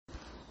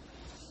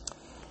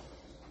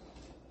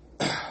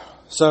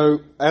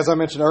So, as I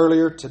mentioned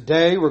earlier,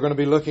 today we're going to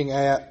be looking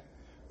at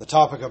the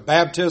topic of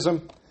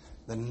baptism.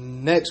 The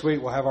next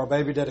week we'll have our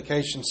baby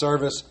dedication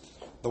service.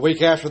 The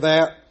week after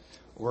that,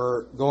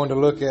 we're going to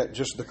look at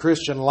just the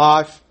Christian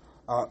life,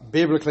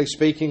 biblically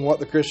speaking,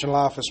 what the Christian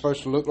life is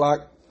supposed to look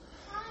like.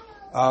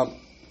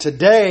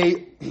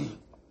 Today,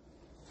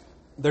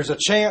 there's a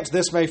chance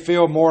this may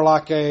feel more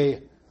like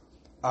a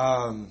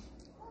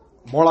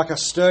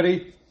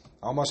study,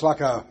 almost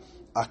like a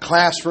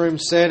classroom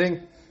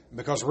setting,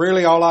 because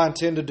really all I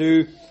intend to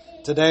do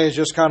today is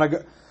just kind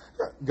of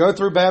go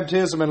through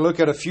baptism and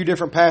look at a few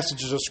different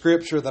passages of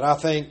Scripture that I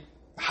think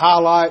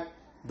highlight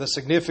the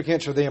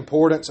significance or the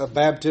importance of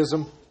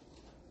baptism,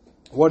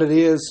 what it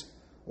is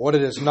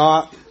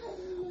not.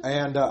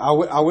 And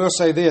I will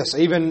say this,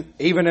 even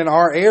in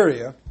our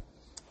area,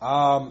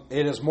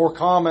 it is more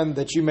common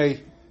that you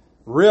may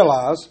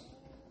realize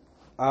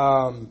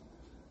that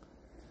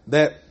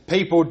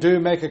people do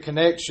make a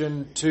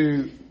connection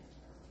to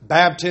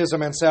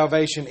baptism and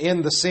salvation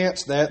in the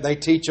sense that they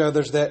teach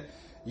others that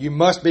you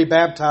must be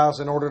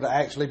baptized in order to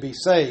actually be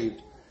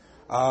saved.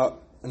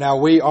 Now,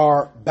 we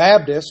are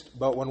Baptist,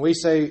 but when we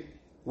say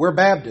we're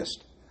Baptists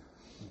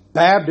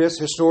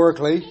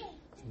historically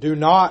do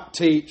not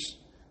teach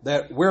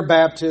that we're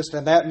Baptist,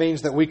 and that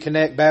means that we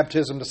connect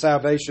baptism to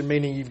salvation,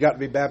 meaning you've got to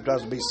be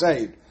baptized to be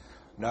saved.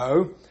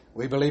 No,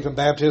 we believe in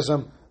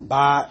baptism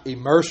by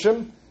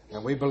immersion,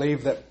 and we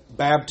believe that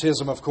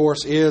baptism, of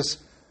course, is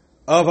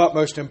of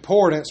utmost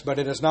importance, but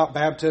it is not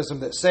baptism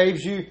that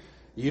saves you.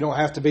 You don't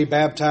have to be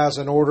baptized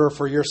in order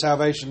for your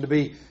salvation to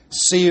be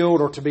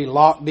sealed or to be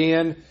locked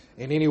in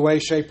any way,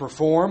 shape, or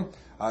form.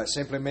 It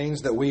simply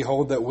means that we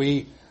hold that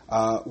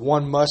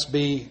one must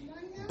be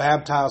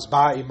baptized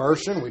by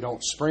immersion. We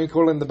don't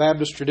sprinkle in the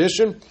Baptist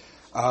tradition.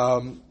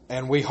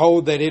 And we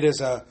hold that it is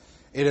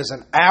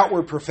an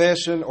outward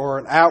profession or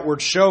an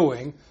outward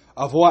showing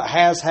of what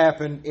has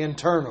happened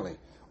internally,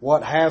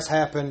 what has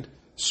happened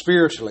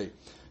spiritually.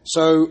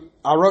 So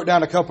I wrote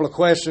down a couple of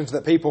questions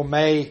that people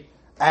may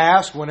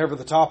ask whenever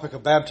the topic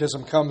of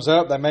baptism comes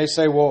up. They may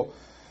say, well,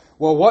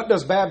 what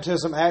does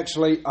baptism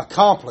actually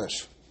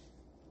accomplish?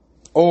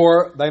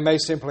 Or they may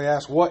simply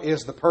ask, what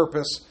is the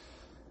purpose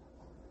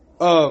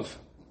of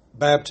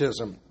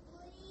baptism?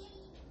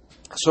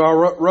 So I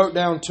wrote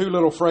down two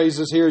little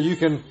phrases here. You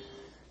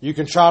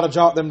can try to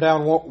jot them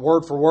down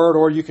word for word,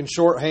 or you can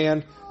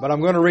shorthand. But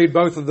I'm going to read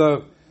both of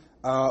the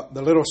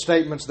little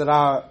statements that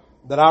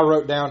I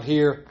wrote down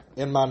here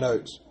in my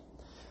notes.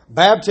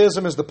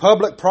 Baptism is the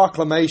public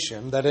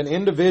proclamation that an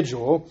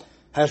individual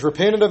has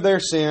repented of their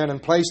sin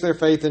and placed their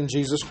faith in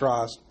Jesus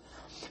Christ.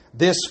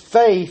 This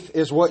faith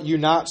is what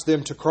unites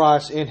them to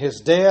Christ in His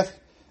death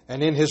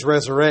and in His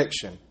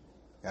resurrection.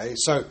 Okay?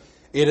 So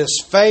it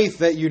is faith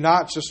that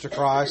unites us to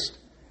Christ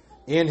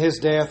in His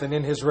death and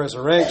in His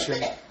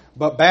resurrection.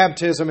 But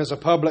baptism is a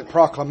public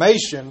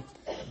proclamation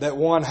that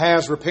one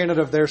has repented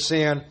of their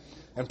sin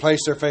and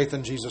placed their faith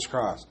in Jesus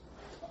Christ.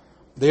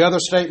 The other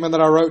statement that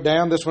I wrote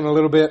down, this one a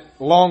little bit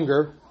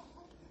longer.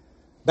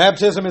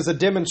 Baptism is a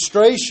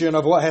demonstration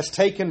of what has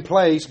taken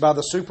place by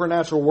the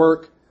supernatural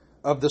work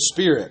of the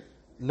Spirit,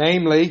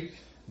 namely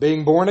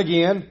being born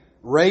again,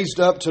 raised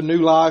up to new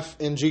life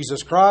in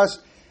Jesus Christ,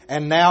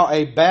 and now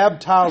a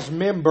baptized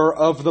member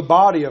of the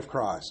body of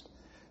Christ,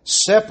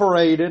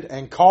 separated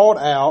and called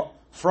out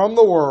from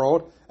the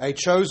world, a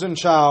chosen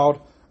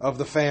child of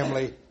the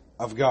family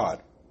of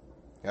God.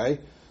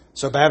 Okay?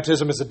 So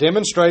baptism is a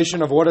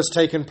demonstration of what has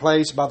taken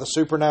place by the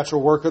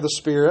supernatural work of the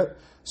Spirit.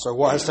 So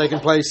what has taken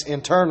place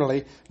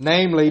internally,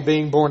 namely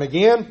being born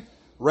again,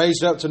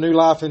 raised up to new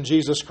life in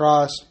Jesus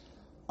Christ,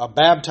 a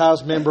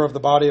baptized member of the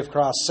body of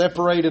Christ,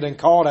 separated and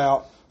called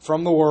out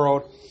from the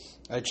world,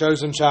 a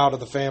chosen child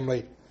of the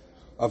family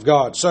of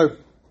God. So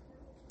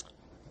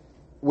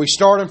we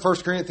start in 1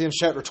 Corinthians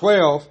chapter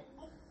 12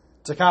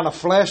 to kind of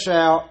flesh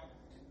out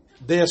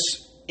this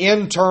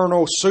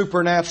internal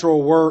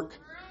supernatural work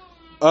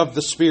of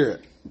the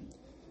Spirit.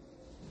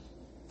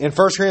 In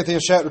 1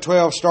 Corinthians chapter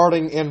 12,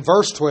 starting in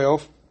verse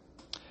 12,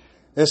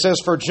 it says,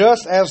 "For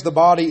just as the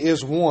body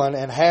is one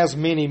and has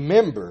many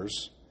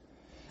members,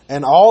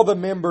 and all the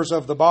members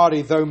of the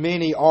body, though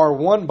many, are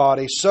one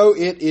body, so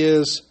it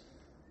is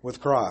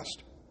with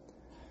Christ.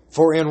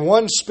 For in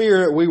one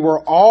Spirit we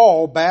were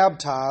all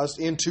baptized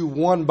into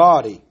one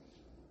body,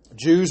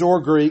 Jews or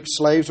Greeks,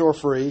 slaves or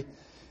free,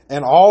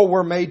 and all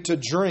were made to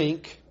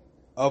drink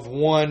of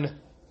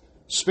one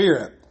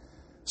Spirit."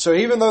 So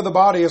even though the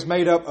body is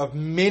made up of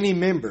many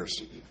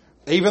members,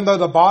 even though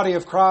the body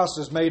of Christ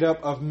is made up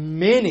of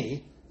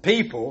many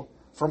people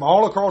from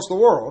all across the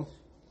world,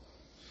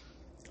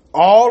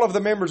 all of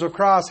the members of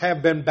Christ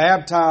have been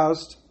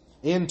baptized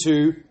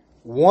into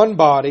one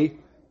body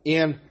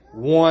in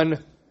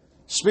one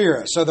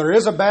Spirit. So there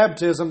is a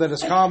baptism that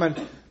is common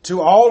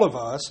to all of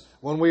us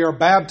when we are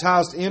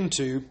baptized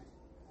into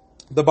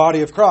the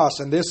body of Christ.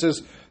 And this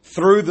is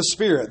through the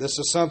Spirit. This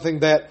is something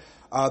that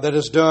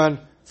is done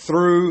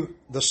through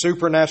the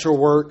supernatural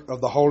work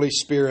of the Holy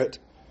Spirit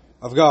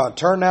of God.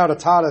 Turn now to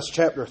Titus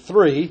chapter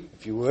 3,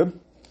 if you would.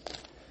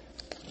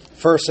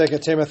 1st,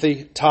 2nd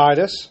Timothy,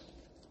 Titus.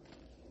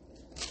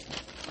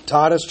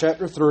 Titus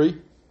chapter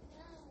 3.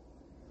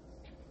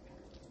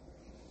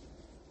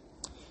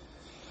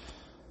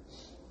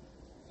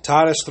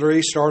 Titus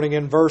 3, starting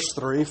in verse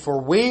 3.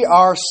 For we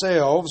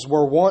ourselves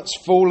were once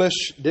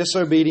foolish,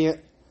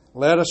 disobedient,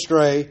 led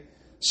astray,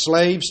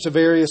 slaves to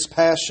various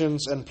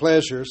passions and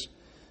pleasures,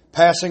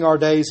 passing our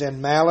days in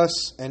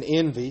malice and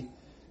envy,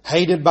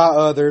 hated by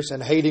others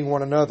and hating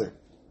one another.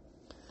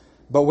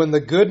 But when the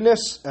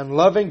goodness and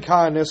loving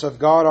kindness of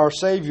God our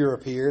Savior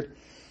appeared,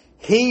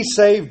 He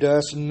saved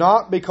us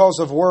not because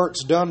of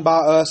works done by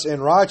us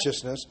in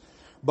righteousness,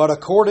 but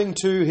according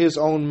to His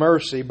own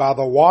mercy, by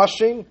the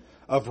washing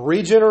of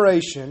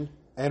regeneration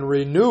and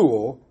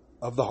renewal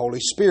of the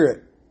Holy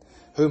Spirit,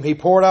 whom He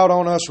poured out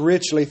on us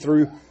richly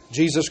through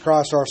Jesus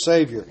Christ our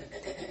Savior,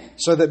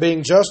 so that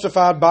being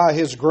justified by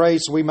His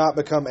grace, we might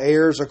become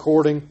heirs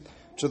according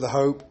to the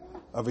hope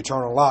of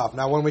eternal life.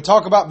 Now, when we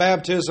talk about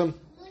baptism,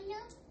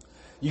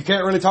 you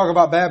can't really talk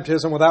about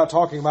baptism without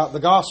talking about the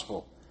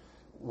gospel,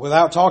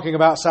 without talking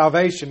about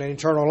salvation and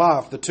eternal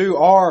life. The two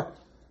are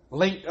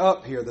linked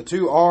up here. The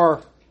two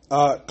are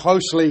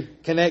closely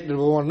connected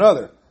with one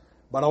another.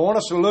 But I want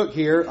us to look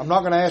here. I'm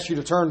not going to ask you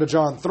to turn to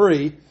John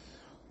 3.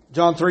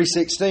 John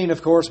 3:16,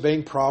 of course,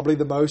 being probably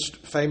the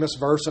most famous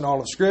verse in all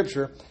of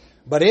Scripture.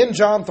 But in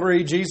John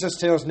 3, Jesus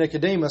tells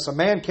Nicodemus, a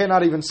man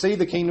cannot even see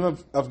the kingdom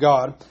of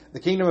God, the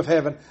kingdom of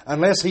heaven,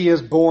 unless he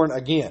is born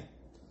again.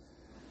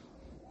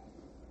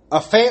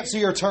 A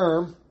fancier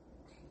term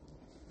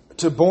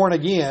to born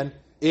again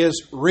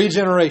is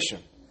regeneration.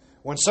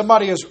 When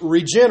somebody is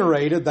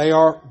regenerated, they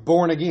are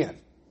born again.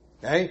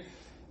 Okay?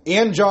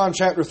 In John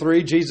chapter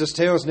 3, Jesus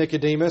tells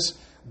Nicodemus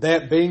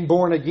that being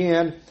born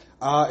again,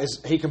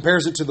 he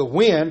compares it to the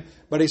wind,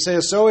 but he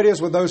says, so it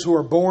is with those who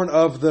are born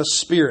of the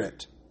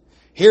Spirit.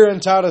 Here in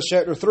Titus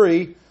chapter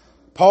 3,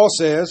 Paul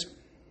says,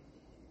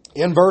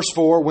 in verse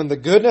 4, when the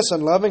goodness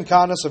and loving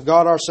kindness of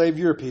God our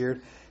Savior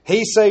appeared,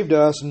 He saved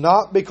us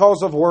not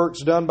because of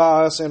works done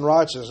by us in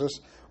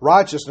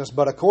righteousness,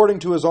 but according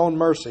to His own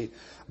mercy,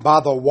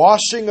 by the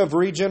washing of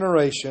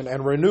regeneration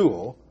and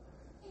renewal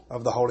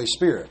of the Holy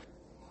Spirit.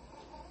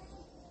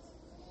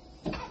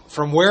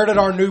 From where did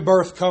our new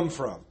birth come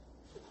from?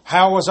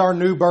 How was our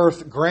new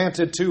birth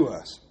granted to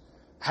us?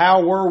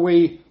 How were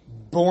we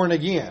born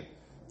again?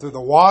 Through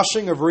the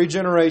washing of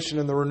regeneration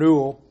and the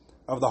renewal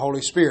of the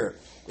Holy Spirit.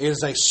 It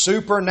is a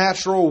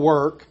supernatural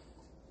work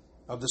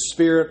of the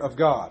Spirit of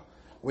God.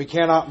 We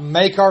cannot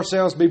make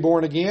ourselves be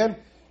born again.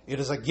 It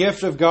is a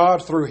gift of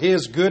God through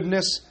His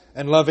goodness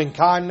and loving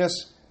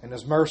kindness and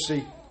His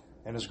mercy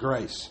and His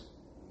grace.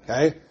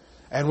 Okay?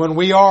 And when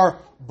we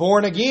are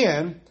born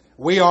again,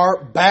 we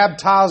are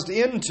baptized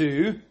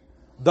into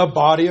the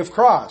body of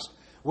Christ.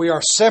 We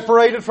are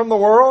separated from the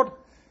world,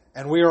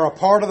 and we are a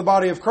part of the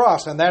body of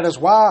Christ. And that is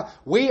why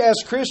we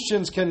as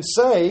Christians can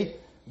say,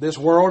 this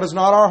world is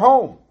not our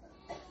home.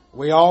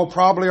 We all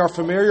probably are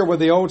familiar with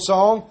the old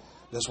song,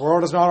 this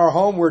world is not our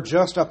home, we're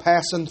just a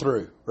passing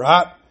through.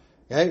 Right?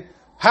 Okay?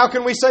 How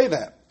can we say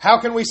that?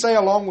 How can we say,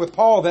 along with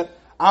Paul, that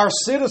our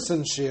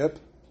citizenship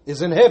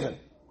is in heaven?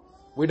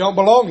 We don't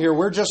belong here.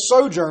 We're just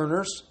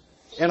sojourners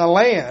in a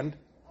land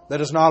that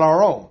is not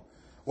our own.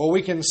 Well,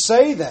 we can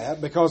say that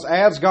because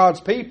as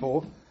God's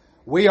people,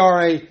 we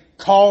are a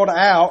called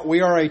out,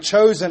 we are a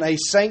chosen, a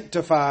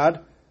sanctified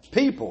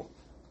people,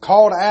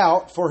 called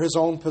out for His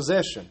own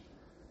possession.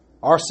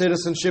 Our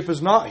citizenship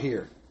is not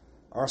here.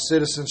 Our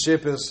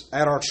citizenship is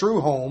at our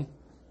true home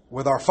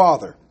with our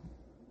Father.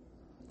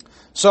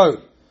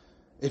 So,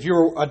 if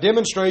you're a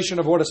demonstration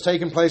of what has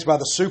taken place by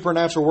the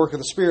supernatural work of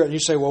the Spirit, and you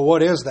say, well,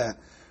 what is that?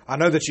 I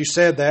know that you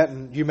said that,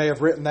 and you may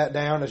have written that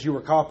down as you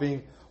were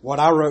copying what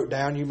I wrote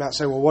down. You might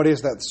say, well, what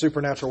is that? The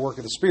supernatural work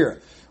of the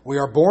Spirit. We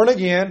are born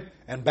again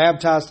and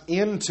baptized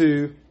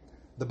into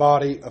the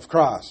body of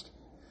Christ.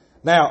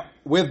 Now,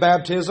 with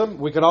baptism,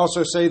 we could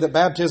also say that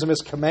baptism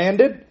is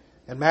commanded.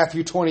 In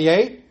Matthew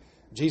 28,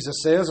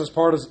 Jesus says, as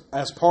part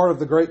of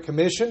the Great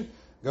Commission,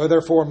 go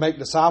therefore and make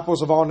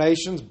disciples of all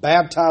nations,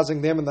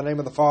 baptizing them in the name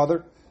of the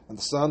Father and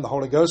the Son, the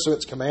Holy Ghost. So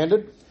it's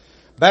commanded.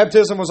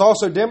 Baptism was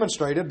also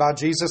demonstrated by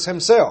Jesus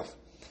Himself.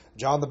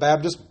 John the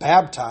Baptist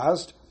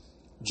baptized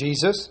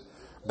Jesus.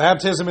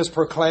 Baptism is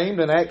proclaimed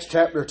in Acts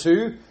chapter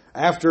 2.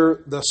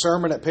 After the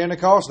sermon at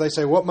Pentecost, they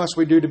say, what must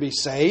we do to be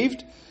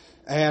saved?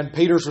 And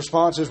Peter's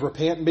response is,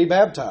 repent and be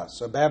baptized.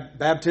 So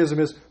baptism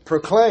is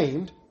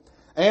proclaimed,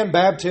 and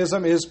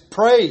baptism is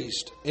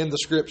praised in the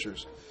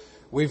Scriptures.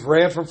 We've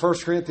read from 1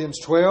 Corinthians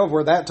 12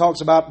 where that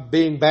talks about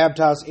being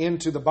baptized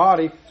into the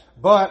body.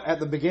 But at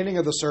the beginning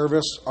of the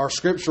service, our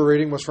Scripture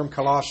reading was from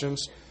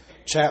Colossians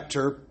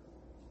chapter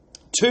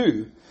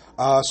 2.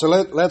 So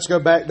let's go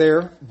back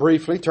there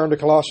briefly. Turn to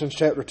Colossians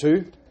chapter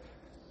 2.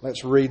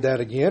 Let's read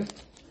that again.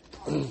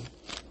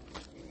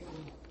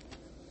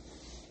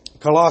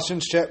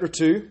 Colossians chapter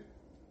 2.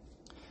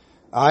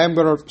 I am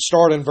going to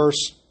start in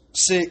verse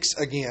 6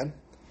 again.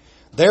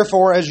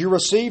 Therefore, as you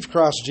received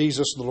Christ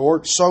Jesus the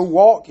Lord, so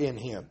walk in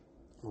Him,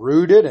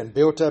 rooted and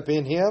built up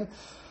in Him,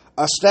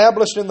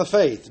 established in the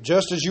faith,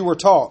 just as you were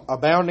taught,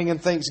 abounding in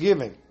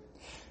thanksgiving.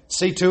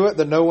 See to it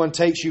that no one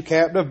takes you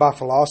captive by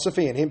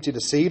philosophy and empty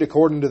deceit,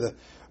 according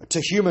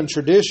to human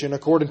tradition,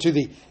 according to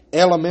the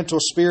elemental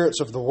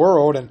spirits of the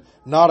world, and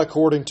not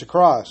according to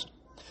Christ.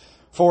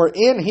 For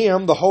in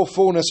Him the whole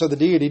fullness of the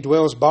deity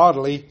dwells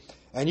bodily,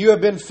 and you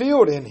have been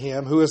filled in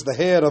Him, who is the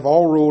head of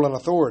all rule and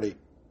authority.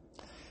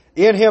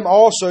 In Him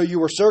also you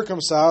were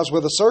circumcised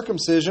with a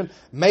circumcision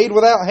made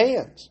without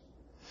hands,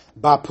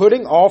 by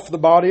putting off the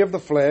body of the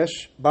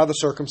flesh by the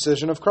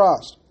circumcision of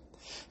Christ,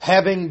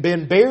 having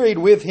been buried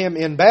with Him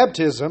in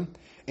baptism,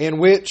 in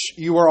which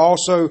you were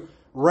also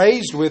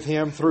raised with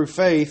Him through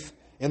faith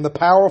in the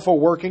powerful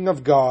working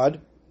of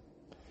God,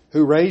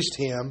 who raised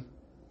Him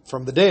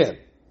from the dead.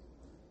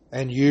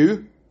 And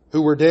you,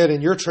 who were dead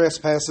in your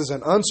trespasses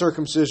and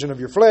uncircumcision of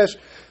your flesh,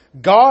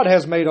 God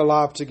has made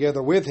alive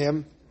together with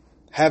Him,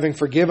 having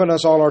forgiven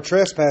us all our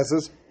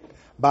trespasses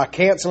by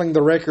canceling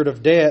the record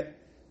of debt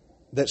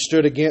that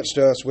stood against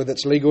us with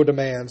its legal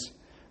demands.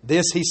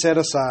 This He set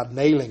aside,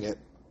 nailing it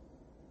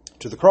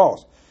to the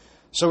cross.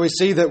 So we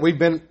see that we've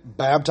been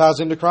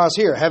baptized into Christ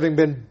here, having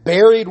been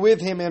buried with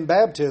Him in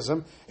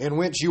baptism, in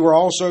which you were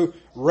also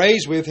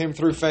raised with Him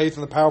through faith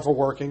in the powerful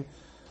working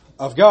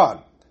of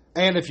God.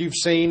 And if you've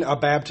seen a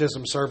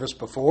baptism service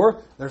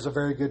before, there's a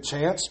very good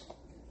chance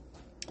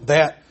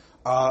that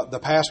the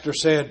pastor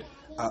said,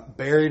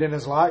 buried in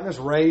His likeness,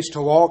 raised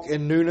to walk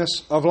in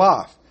newness of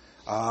life.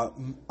 A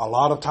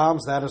lot of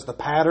times that is the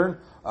pattern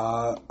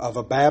of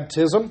a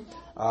baptism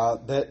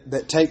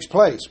that takes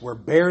place. We're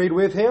buried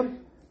with Him.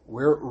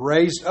 We're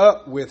raised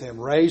up with Him,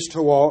 raised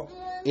to walk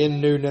in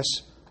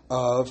newness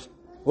of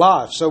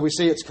life. So we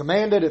see it's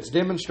commanded, it's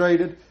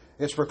demonstrated,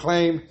 it's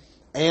proclaimed,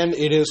 and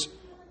it is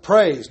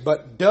praised.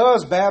 But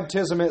does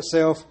baptism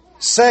itself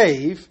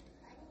save?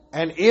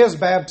 And is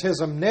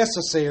baptism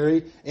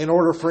necessary in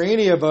order for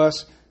any of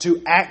us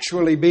to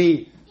actually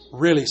be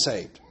really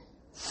saved?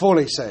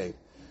 Fully saved?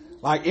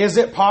 Like, is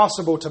it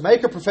possible to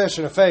make a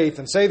profession of faith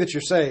and say that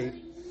you're saved,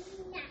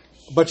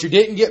 but you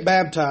didn't get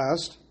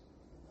baptized,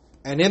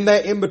 and in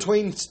that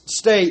in-between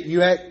state,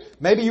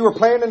 maybe you were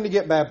planning to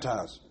get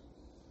baptized.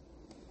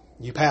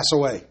 You pass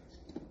away.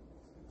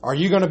 Are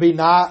you going to be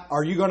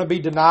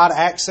denied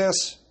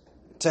access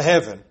to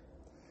heaven?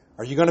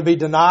 Are you going to be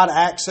denied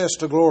access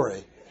to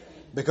glory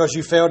because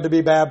you failed to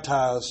be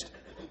baptized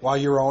while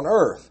you were on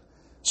earth?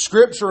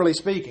 Scripturally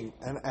speaking,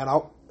 and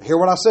I'll hear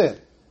what I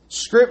said.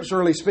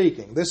 Scripturally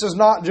speaking, this is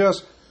not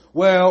just,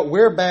 well,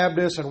 we're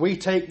Baptists and we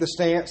take the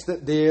stance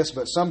that this,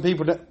 but some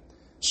people don't.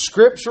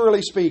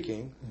 Scripturally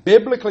speaking,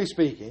 biblically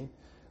speaking,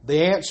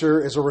 the answer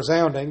is a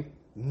resounding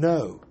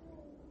no.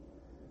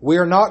 We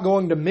are not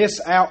going to miss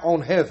out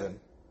on heaven.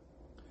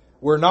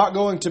 We're not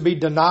going to be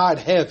denied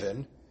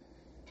heaven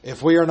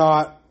if we are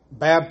not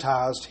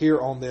baptized here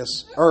on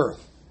this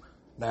earth.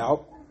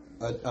 Now,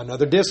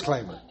 another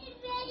disclaimer.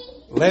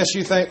 Lest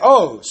you think,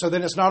 so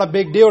then it's not a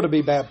big deal to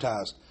be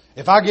baptized.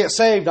 If I get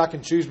saved, I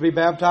can choose to be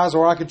baptized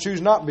or I can choose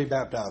not to be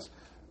baptized.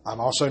 I'm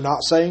also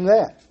not saying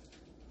that.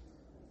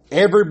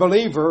 Every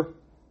believer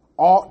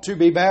ought to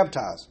be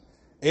baptized.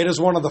 It is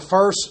one of the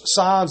first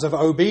signs of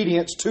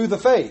obedience to the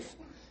faith.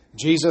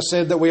 Jesus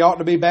said that we ought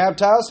to be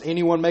baptized.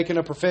 Anyone making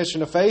a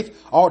profession of faith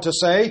ought to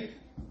say,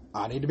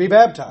 I need to be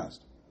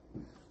baptized.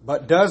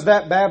 But does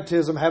that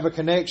baptism have a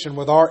connection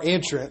with our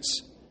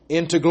entrance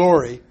into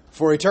glory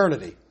for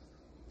eternity?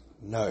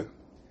 No.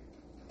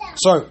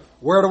 So,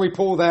 where do we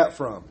pull that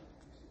from?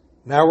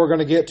 Now we're going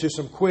to get to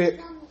some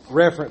quick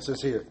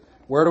references here.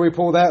 Where do we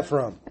pull that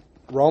from?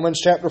 Romans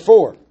chapter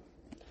 4.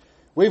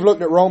 We've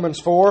looked at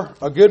Romans 4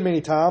 a good many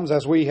times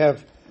as we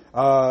have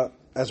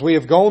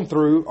gone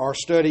through our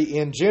study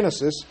in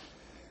Genesis.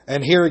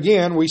 And here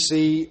again we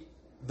see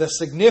the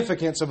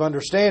significance of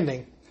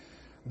understanding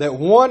that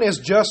one is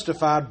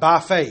justified by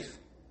faith.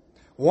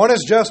 One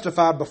is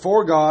justified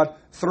before God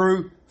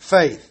through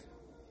faith.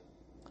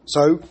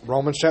 So,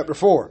 Romans chapter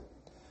 4,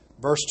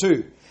 verse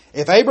 2.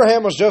 If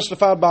Abraham was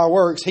justified by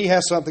works, he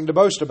has something to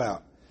boast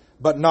about,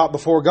 but not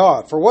before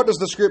God. For what does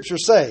the Scripture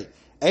say?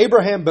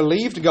 Abraham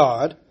believed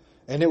God,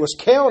 and it was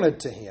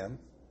counted to him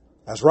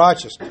as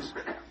righteousness.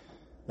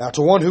 Now,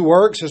 to one who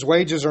works, his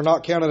wages are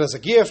not counted as a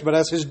gift, but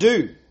as his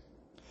due.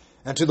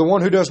 And to the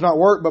one who does not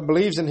work, but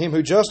believes in Him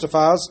who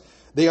justifies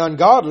the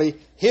ungodly,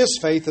 his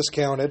faith is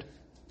counted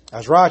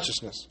as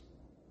righteousness.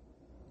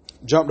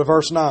 Jump to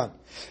verse 9.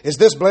 Is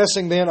this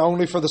blessing then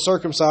only for the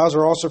circumcised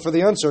or also for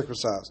the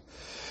uncircumcised?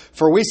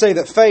 For we say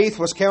that faith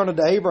was counted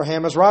to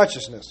Abraham as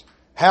righteousness.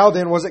 How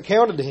then was it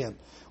counted to him?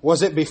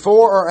 Was it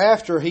before or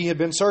after he had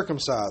been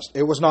circumcised?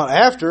 It was not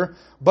after,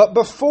 but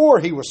before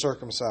he was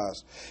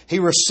circumcised. He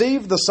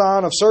received the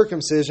sign of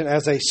circumcision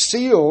as a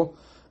seal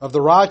of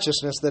the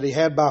righteousness that he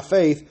had by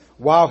faith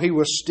while he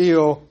was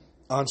still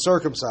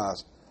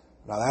uncircumcised.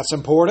 Now that's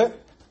important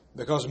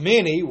because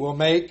many will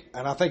make,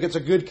 and I think it's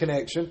a good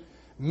connection,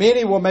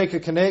 many will make a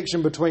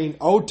connection between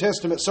Old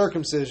Testament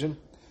circumcision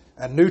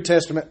and New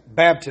Testament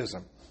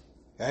baptism.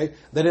 Okay?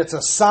 That it's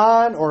a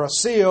sign or a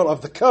seal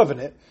of the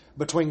covenant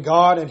between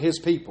God and His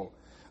people.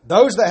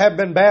 Those that have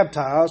been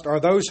baptized are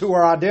those who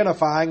are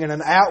identifying in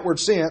an outward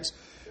sense,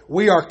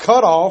 we are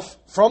cut off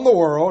from the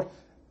world,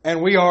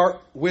 and we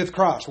are with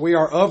Christ. We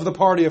are of the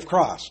party of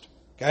Christ.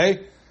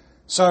 Okay?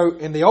 So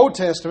in the Old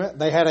Testament,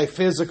 they had a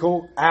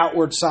physical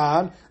outward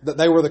sign that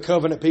they were the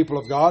covenant people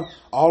of God.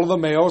 All of the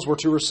males were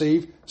to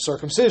receive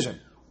circumcision.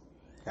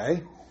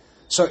 Okay?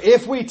 So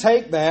if we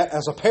take that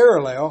as a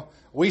parallel,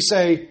 we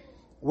say,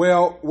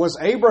 well, was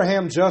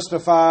Abraham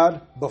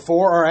justified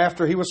before or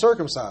after he was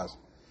circumcised?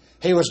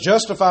 He was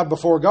justified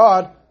before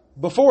God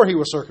before he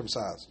was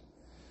circumcised.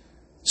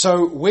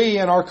 So we,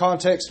 in our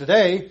context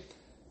today,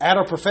 at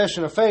a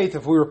profession of faith,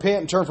 if we repent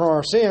and turn from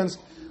our sins,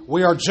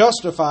 we are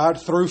justified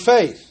through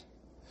faith.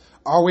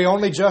 Are we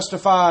only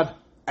justified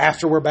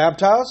after we're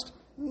baptized?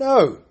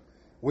 No.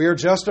 We are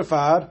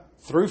justified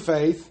through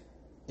faith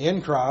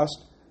in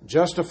Christ,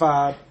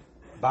 justified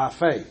by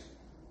faith.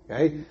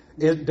 Okay?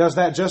 Does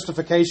that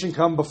justification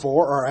come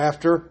before or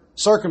after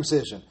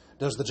circumcision?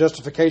 Does the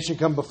justification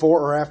come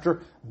before or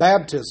after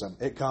baptism?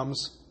 It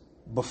comes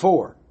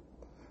before.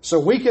 So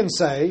we can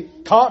say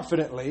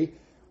confidently,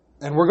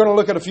 and we're going to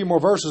look at a few more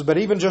verses, but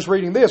even just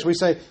reading this, we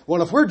say,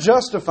 well, if we're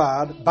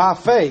justified by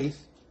faith,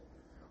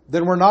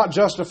 then we're not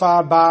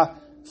justified by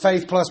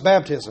faith plus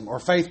baptism or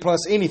faith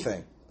plus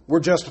anything. We're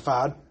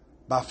justified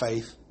by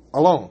faith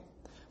alone.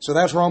 So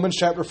that's Romans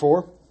chapter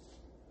 4.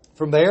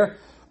 From there,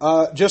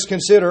 just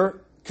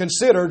consider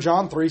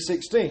John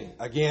 3:16.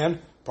 Again,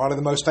 probably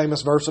the most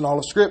famous verse in all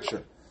of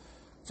Scripture.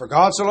 For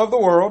God so loved the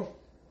world.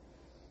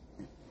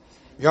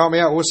 You help me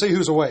out. We'll see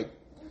who's awake.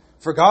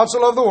 For God so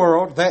loved the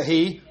world that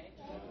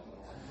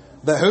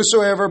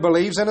whosoever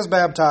believes and is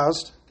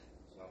baptized.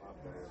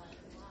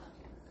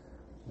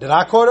 Did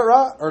I quote it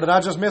right, or did I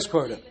just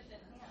misquote it?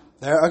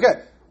 There,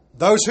 okay.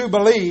 Those who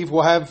believe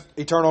will have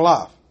eternal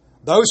life.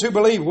 Those who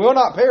believe will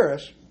not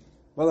perish,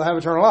 but they'll have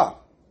eternal life.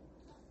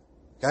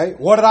 Okay.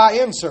 What did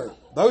I insert?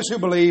 Those who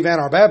believe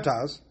and are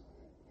baptized.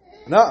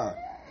 Nuh-uh.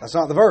 That's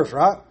not the verse,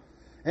 right?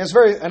 And it's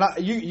very. And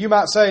you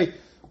might say,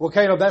 well,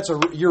 Caleb,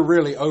 you're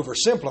really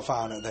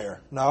oversimplifying it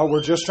there. No,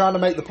 we're just trying to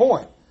make the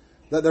point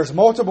that there's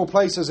multiple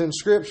places in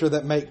Scripture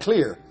that make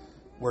clear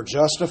we're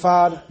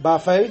justified by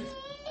faith.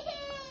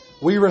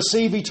 We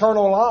receive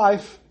eternal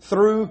life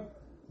through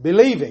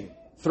believing,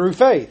 through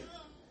faith.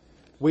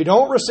 We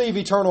don't receive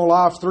eternal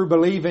life through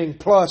believing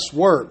plus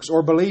works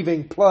or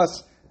believing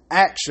plus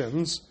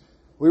actions.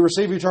 We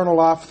receive eternal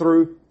life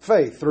through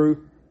faith,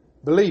 through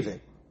believing.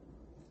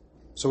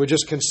 So we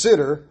just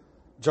consider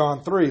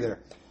John 3 there.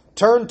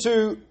 Turn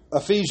to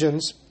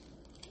Ephesians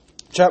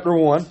chapter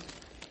 1.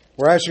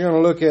 We're actually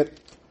going to look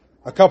at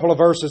a couple of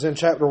verses in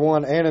chapter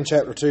 1 and in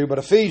chapter 2, but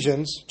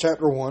Ephesians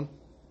chapter 1.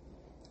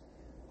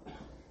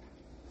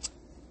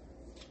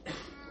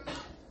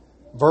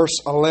 Verse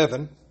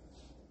 11.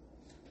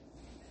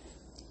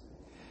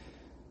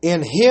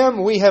 In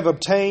Him we have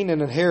obtained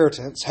an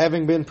inheritance,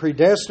 having been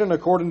predestined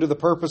according to the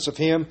purpose of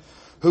Him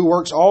who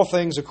works all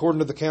things according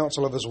to the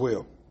counsel of His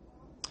will,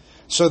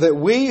 so that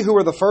we who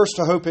are the first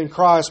to hope in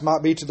Christ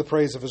might be to the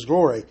praise of His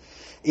glory.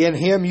 In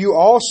Him you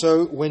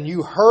also, when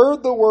you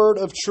heard the word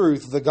of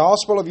truth, the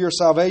gospel of your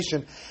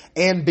salvation,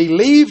 and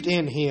believed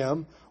in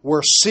Him,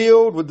 were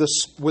sealed with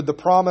the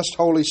promised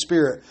Holy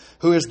Spirit,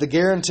 who is the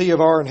guarantee of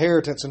our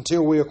inheritance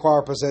until we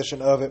acquire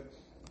possession of it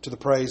to the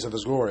praise of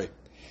His glory.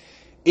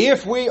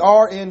 If we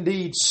are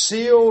indeed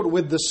sealed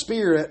with the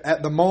Spirit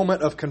at the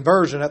moment of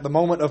conversion, at the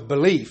moment of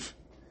belief,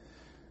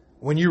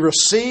 when you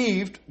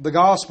received the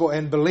gospel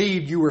and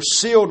believed, you were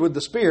sealed with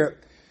the Spirit.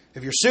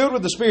 If you're sealed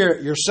with the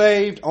Spirit, you're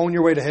saved, on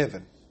your way to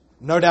heaven.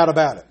 No doubt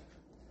about it.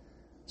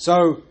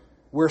 So,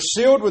 we're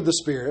sealed with the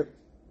Spirit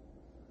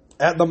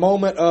at the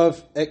moment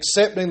of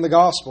accepting the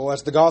gospel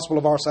as the gospel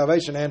of our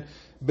salvation and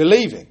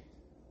believing.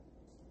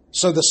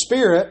 So the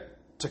Spirit,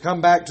 to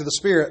come back to the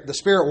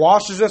Spirit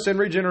washes us in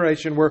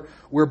regeneration.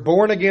 We're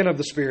born again of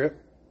the Spirit.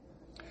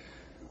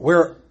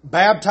 We're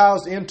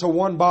baptized into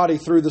one body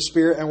through the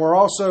Spirit, and we're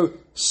also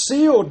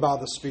sealed by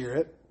the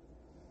Spirit,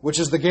 which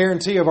is the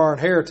guarantee of our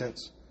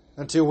inheritance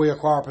until we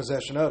acquire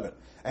possession of it.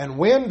 And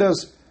when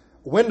does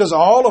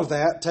all of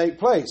that take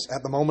place?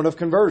 At the moment of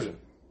conversion.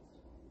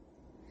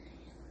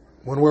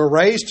 When we're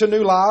raised to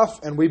new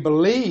life and we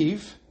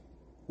believe,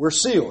 we're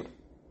sealed.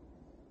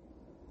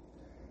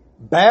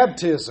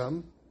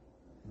 Baptism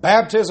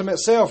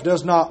itself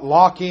does not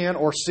lock in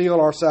or seal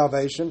our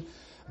salvation.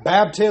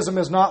 Baptism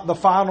is not the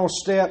final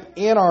step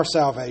in our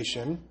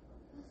salvation.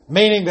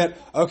 Meaning that,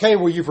 okay,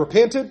 well, you've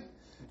repented,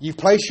 you've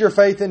placed your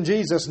faith in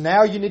Jesus,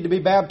 now you need to be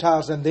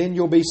baptized and then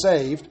you'll be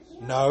saved.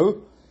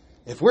 No.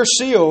 If we're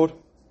sealed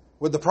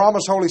with the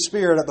promised Holy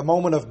Spirit at the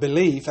moment of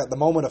belief, at the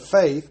moment of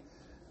faith,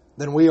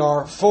 then we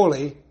are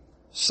fully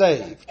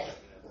saved.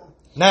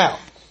 Now,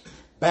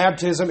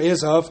 baptism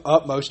is of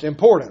utmost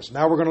importance.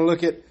 Now we're going to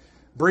look at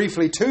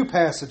briefly two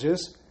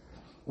passages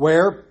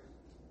where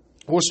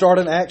we'll start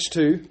in Acts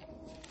 2,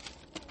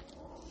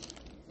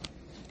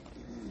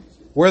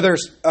 where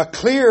there's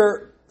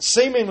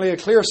seemingly a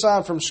clear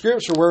sign from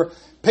Scripture where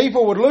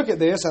people would look at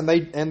this, and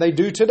they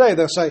do today.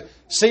 They'll say,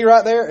 see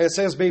right there, it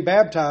says be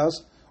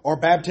baptized, or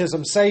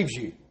baptism saves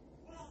you.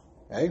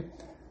 Okay?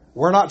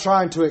 We're not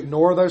trying to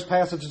ignore those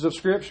passages of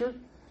Scripture.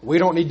 We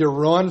don't need to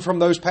run from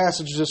those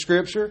passages of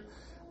Scripture.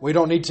 We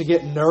don't need to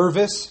get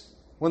nervous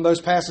when those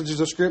passages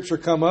of Scripture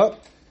come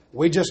up.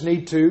 We just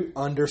need to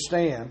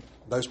understand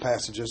those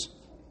passages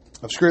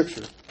of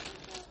Scripture.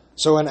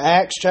 So in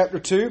Acts chapter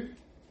 2,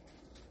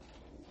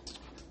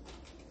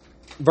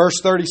 verse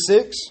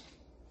 36,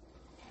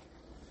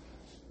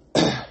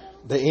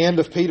 the end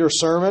of Peter's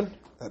sermon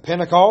at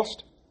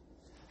Pentecost.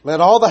 Let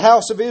all the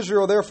house of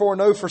Israel therefore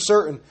know for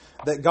certain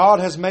that God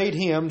has made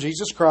Him,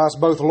 Jesus Christ,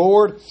 both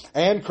Lord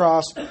and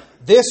Christ,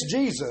 this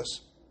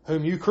Jesus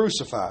whom you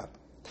crucified.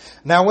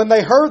 Now when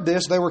they heard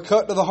this, they were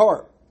cut to the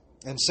heart,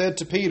 and said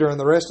to Peter and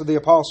the rest of the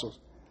apostles,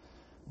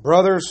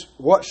 Brothers,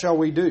 what shall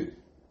we do?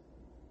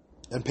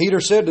 And Peter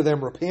said to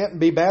them, Repent and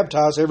be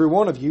baptized, every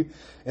one of you,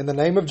 in the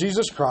name of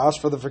Jesus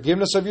Christ, for the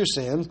forgiveness of your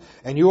sins,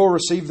 and you will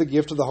receive the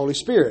gift of the Holy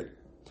Spirit.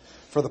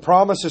 For the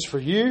promise is for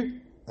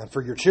you, and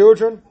for your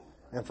children,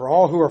 and for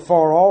all who are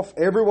far off,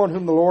 everyone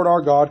whom the Lord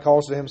our God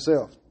calls to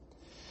Himself.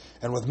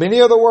 And with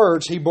many other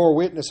words he bore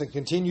witness and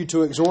continued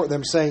to exhort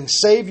them, saying,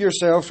 Save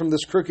yourselves from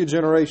this crooked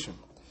generation.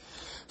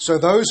 So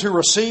those who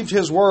received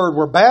His word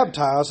were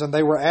baptized, and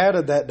they were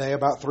added that day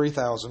about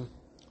 3,000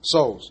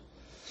 souls.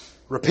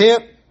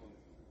 Repent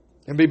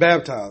and be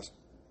baptized.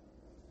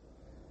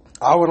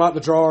 I would like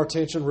to draw our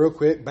attention real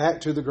quick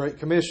back to the Great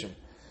Commission.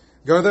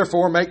 Go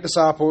therefore, make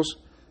disciples,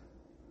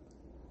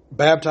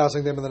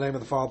 baptizing them in the name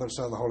of the Father, and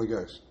Son, and the Holy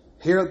Ghost.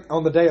 Here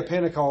on the day of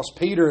Pentecost,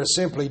 Peter is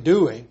simply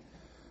doing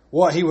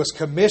what he was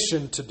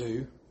commissioned to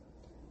do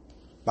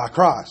by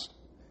Christ.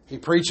 He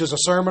preaches a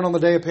sermon on the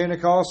day of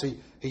Pentecost.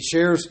 He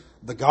shares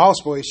the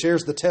gospel. He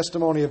shares the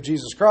testimony of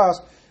Jesus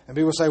Christ. And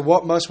people say,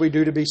 what must we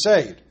do to be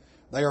saved?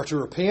 They are to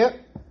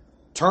repent,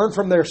 turn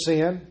from their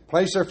sin,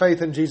 place their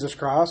faith in Jesus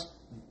Christ,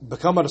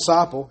 become a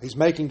disciple. He's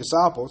making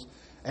disciples,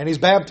 and He's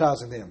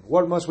baptizing them.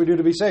 What must we do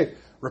to be saved?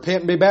 Repent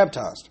and be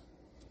baptized.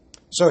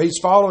 So He's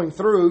following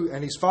through,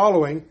 and He's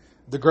following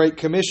the Great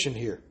Commission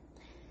here.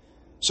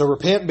 So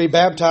repent and be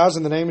baptized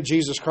in the name of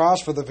Jesus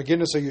Christ for the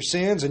forgiveness of your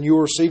sins, and you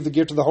will receive the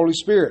gift of the Holy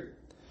Spirit.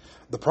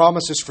 The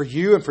promise is for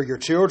you and for your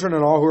children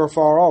and all who are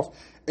far off,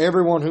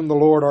 everyone whom the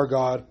Lord our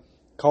God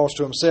calls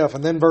to Himself.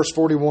 And then verse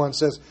 41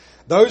 says,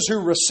 Those who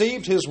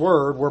received His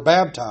word were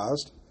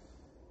baptized,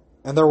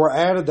 and there were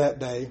added that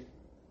day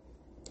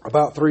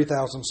about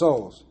 3,000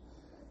 souls.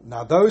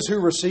 Now those who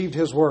received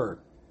His word,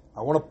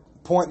 I want to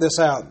point this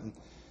out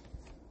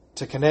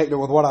to connect it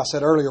with what I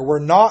said earlier. We're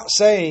not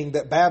saying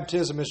that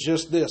baptism is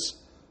just this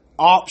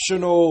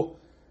optional,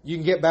 you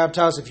can get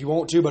baptized if you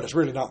want to, but it's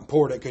really not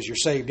important because you're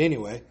saved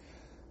anyway.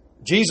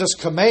 Jesus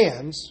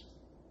commands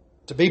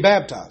to be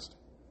baptized.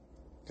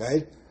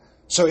 Okay?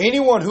 So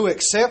anyone who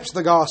accepts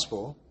the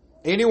gospel,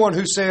 anyone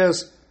who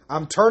says,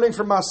 I'm turning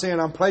from my sin,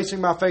 I'm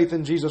placing my faith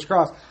in Jesus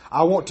Christ,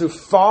 I want to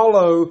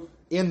follow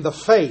in the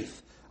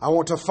faith. I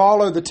want to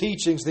follow the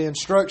teachings, the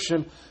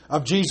instruction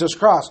of Jesus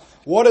Christ.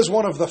 What is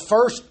one of the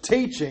first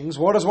teachings,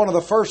 what is one of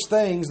the first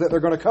things that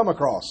they're going to come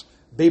across?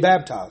 Be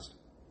baptized.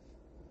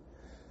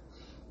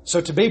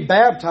 So to be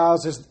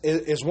baptized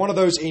is one of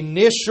those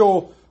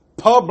initial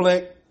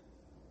public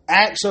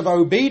acts of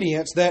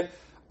obedience that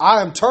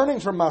I am turning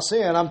from my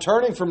sin. I'm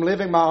turning from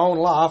living my own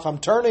life. I'm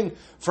turning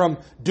from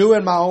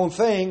doing my own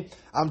thing.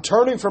 I'm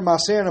turning from my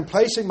sin and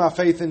placing my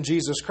faith in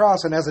Jesus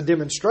Christ. And as a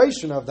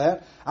demonstration of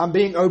that, I'm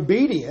being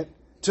obedient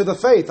to the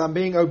faith. I'm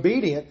being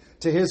obedient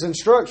to His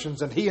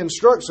instructions. And He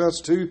instructs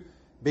us to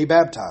be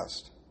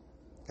baptized.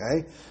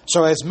 Okay?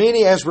 So as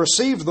many as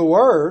received the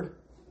word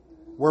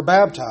were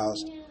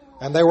baptized.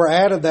 And they were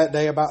added that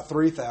day about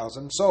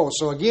 3,000 souls.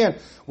 So again,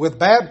 with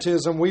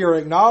baptism, we are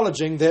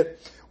acknowledging that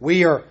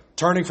we are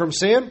turning from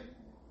sin.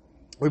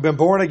 We've been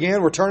born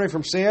again. We're turning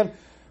from sin.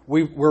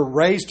 We're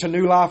raised to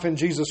new life in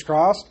Jesus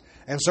Christ.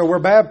 And so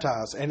we're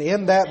baptized. And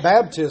in that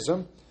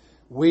baptism,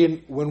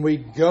 when we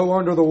go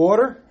under the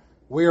water,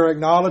 we are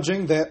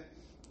acknowledging that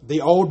the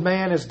old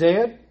man is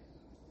dead.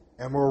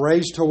 And we're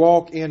raised to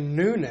walk in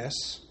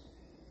newness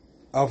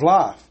of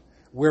life.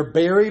 We're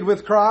buried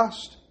with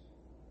Christ.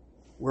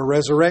 We're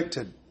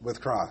resurrected with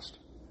Christ.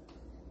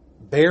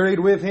 Buried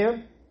with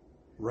Him,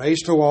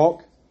 raised to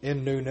walk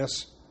in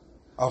newness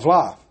of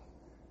life.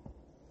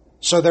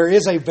 So there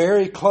is a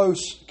very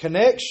close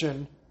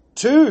connection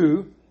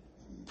to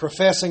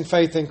professing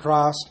faith in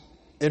Christ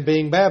and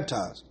being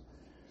baptized.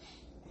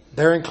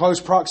 They're in close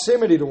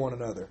proximity to one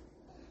another.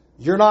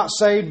 You're not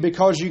saved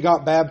because you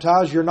got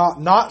baptized. You're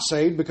not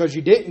saved because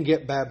you didn't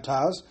get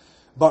baptized.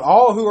 But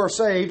all who are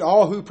saved,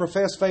 all who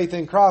profess faith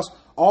in Christ,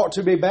 ought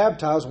to be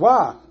baptized.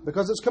 Why?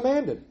 Because it's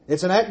commanded.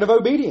 It's an act of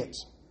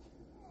obedience.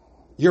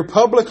 You're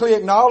publicly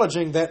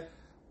acknowledging that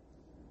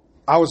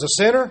I was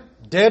a sinner,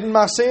 dead in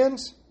my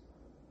sins.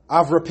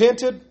 I've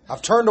repented.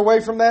 I've turned away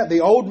from that.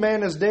 The old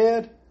man is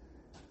dead.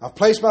 I've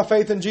placed my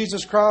faith in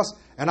Jesus Christ,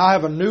 and I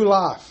have a new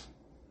life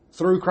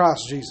through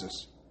Christ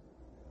Jesus.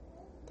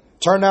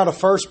 Turn now to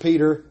 1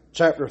 Peter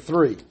chapter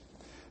 3.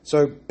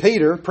 So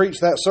Peter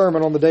preached that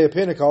sermon on the day of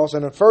Pentecost,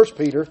 and in 1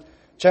 Peter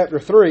chapter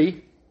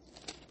 3,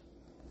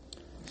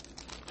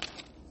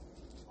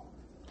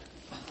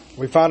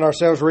 we find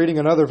ourselves reading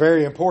another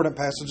very important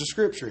passage of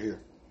Scripture here.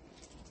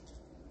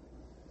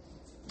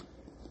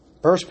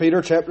 1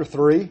 Peter chapter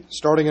 3,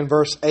 starting in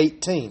verse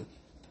 18.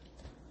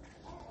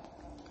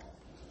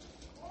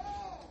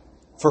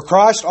 For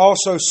Christ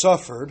also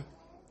suffered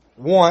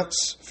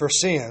once for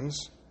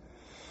sins,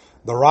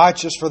 the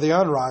righteous for the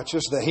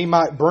unrighteous, that He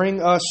might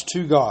bring us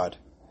to God,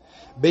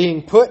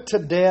 being put to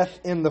death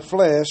in the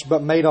flesh,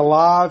 but made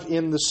alive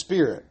in the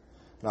Spirit.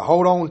 Now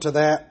hold on to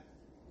that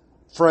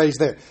phrase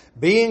there.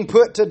 Being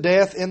put to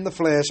death in the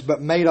flesh, but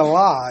made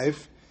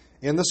alive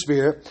in the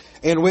Spirit,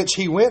 in which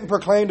He went and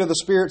proclaimed to the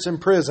spirits in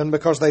prison,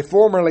 because they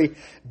formerly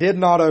did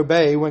not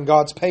obey, when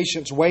God's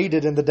patience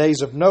waited in the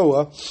days of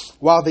Noah,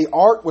 while the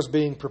ark was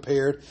being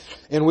prepared,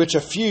 in which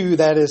a few,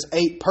 that is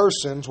 8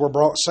 persons, were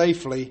brought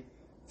safely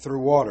through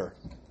water.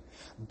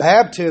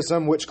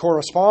 Baptism, which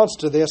corresponds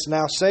to this,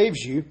 now saves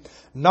you,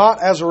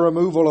 not as a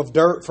removal of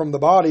dirt from the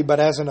body, but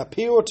as an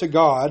appeal to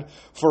God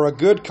for a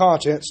good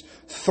conscience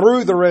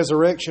through the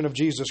resurrection of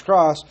Jesus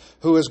Christ,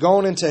 who has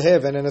gone into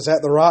heaven and is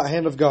at the right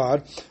hand of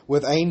God,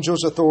 with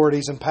angels,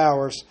 authorities, and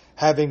powers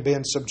having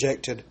been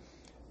subjected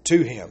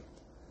to Him.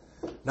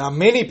 Now,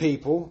 many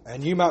people,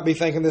 and you might be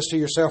thinking this to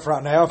yourself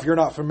right now, if you're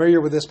not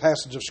familiar with this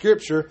passage of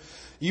Scripture,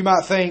 you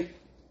might think,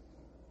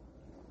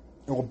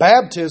 well,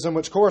 baptism,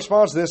 which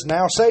corresponds to this,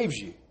 now saves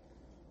you.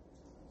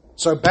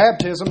 So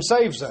baptism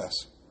saves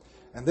us.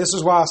 And this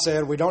is why I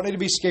said we don't need to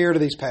be scared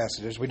of these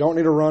passages. We don't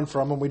need to run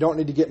from them. We don't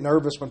need to get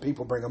nervous when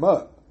people bring them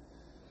up.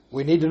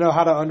 We need to know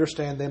how to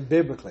understand them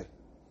biblically.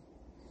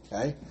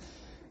 Okay?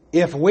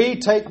 If we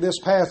take this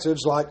passage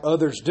like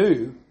others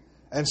do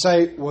and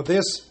say, well,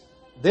 this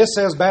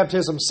says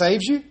baptism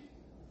saves you,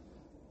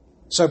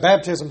 so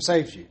baptism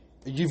saves you.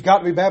 You've got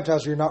to be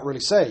baptized or you're not really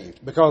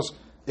saved, because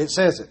it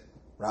says it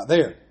right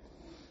there.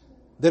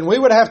 Then we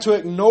would have to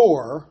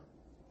ignore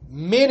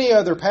many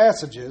other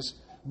passages,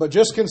 but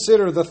just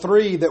consider the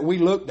 3 that we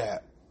looked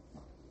at.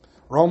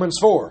 Romans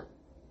 4,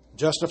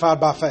 justified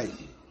by faith.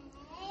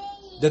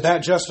 Did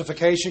that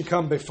justification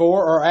come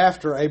before or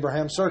after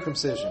Abraham's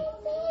circumcision?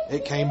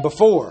 It came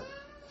before.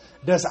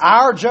 Does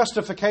our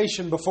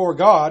justification before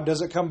God,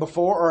 does it come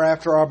before or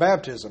after our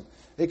baptism?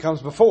 It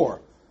comes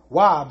before.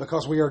 Why?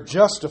 Because we are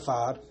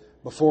justified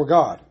before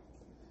God.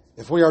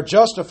 If we are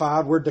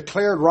justified, we're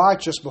declared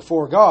righteous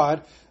before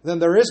God, then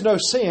there is no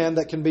sin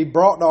that can be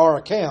brought to our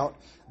account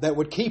that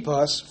would keep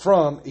us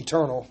from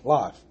eternal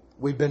life.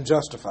 We've been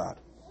justified.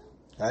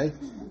 Okay?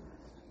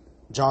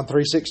 John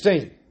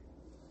 3:16.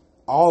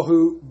 All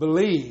who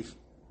believe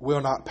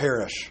will not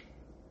perish,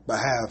 but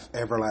have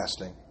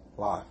everlasting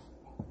life.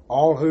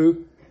 All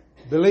who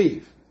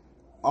believe,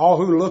 all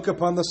who look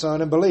upon the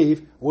Son and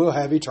believe will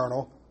have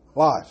eternal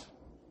life.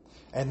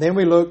 And then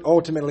we look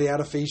ultimately at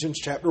Ephesians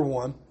chapter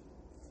 1,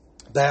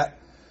 that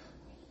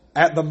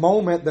at the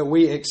moment that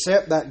we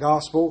accept that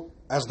gospel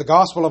as the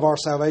gospel of our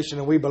salvation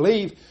and we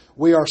believe,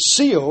 we are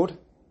sealed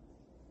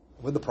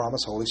with the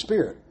promised Holy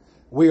Spirit.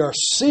 We are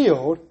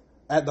sealed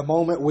at the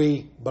moment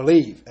we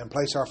believe and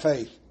place our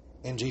faith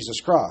in Jesus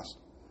Christ.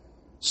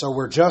 So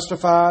we're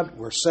justified,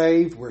 we're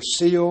saved, we're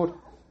sealed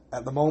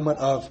at the moment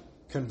of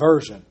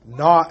conversion,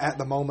 not at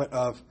the moment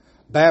of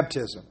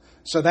baptism.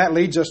 So that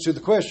leads us to the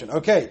question.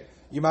 Okay,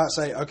 you might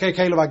say, okay,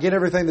 Caleb, I get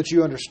everything that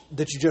you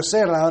just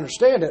said and I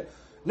understand it.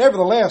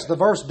 Nevertheless, the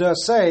verse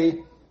does say,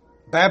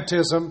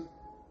 baptism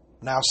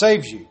now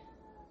saves you.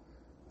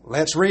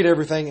 Let's read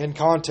everything in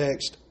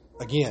context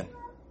again.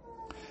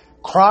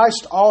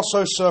 Christ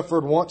also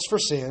suffered once for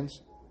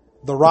sins,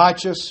 the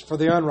righteous for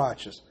the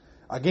unrighteous.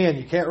 Again,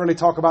 you can't really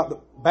talk about the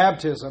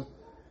baptism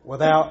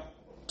without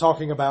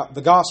talking about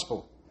the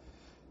gospel.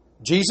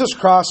 Jesus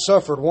Christ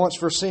suffered once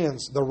for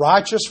sins, the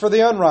righteous for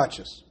the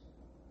unrighteous,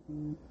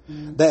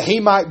 that He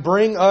might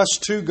bring us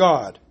to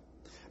God,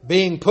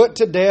 being put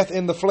to death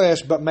in the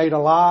flesh, but made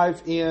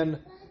alive in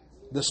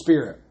the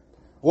Spirit.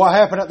 What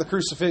happened at the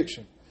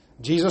crucifixion?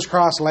 Jesus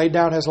Christ laid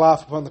down His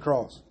life upon the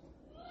cross.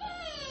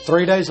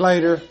 3 days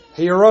later,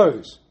 He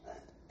arose.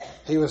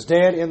 He was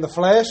dead in the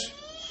flesh.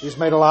 He was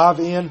made alive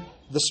in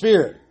the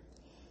Spirit,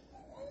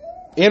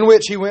 in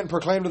which He went and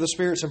proclaimed to the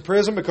spirits in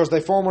prison, because they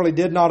formerly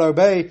did not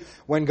obey,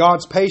 when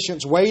God's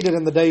patience waited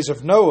in the days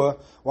of Noah,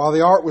 while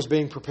the ark was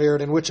being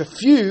prepared, in which a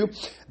few,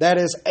 that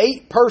is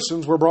 8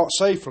 persons, were brought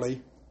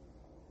safely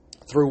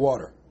through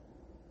water.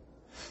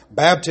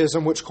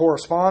 Baptism, which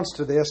corresponds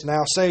to this,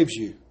 now saves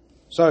you.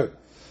 So,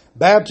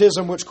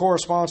 baptism, which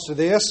corresponds to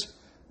this,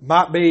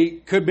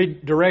 could be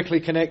directly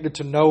connected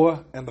to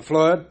Noah and the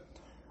flood,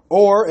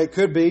 or it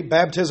could be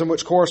baptism,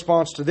 which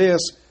corresponds to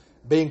this,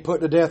 being put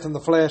to death in the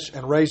flesh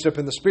and raised up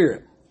in the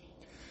Spirit.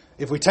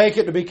 If we take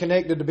it to be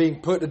connected to being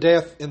put to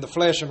death in the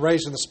flesh and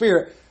raised in the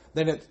Spirit,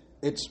 then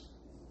it's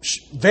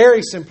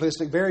very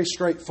simplistic, very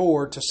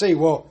straightforward to see,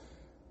 well,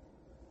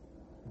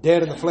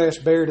 dead in the flesh,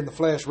 buried in the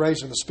flesh,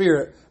 raised in the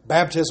Spirit,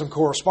 baptism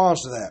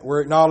corresponds to that.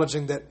 We're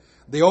acknowledging that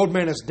the old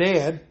man is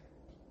dead,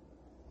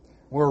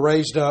 we're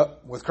raised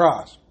up with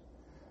Christ.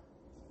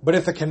 But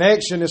if the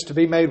connection is to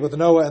be made with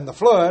Noah and the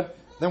flood,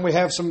 then we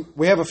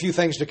have a few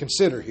things to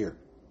consider here.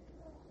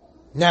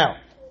 Now,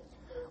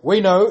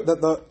 we know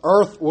that the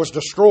earth was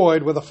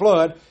destroyed with a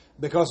flood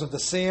because of the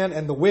sin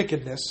and the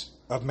wickedness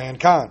of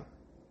mankind.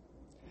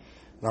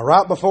 Now,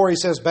 right before he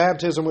says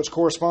baptism, which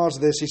corresponds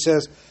to this, he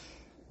says,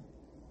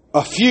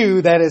 a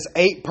few, that is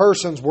 8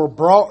 persons, were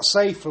brought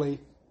safely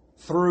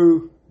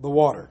through the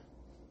water.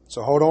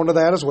 So hold on to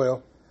that as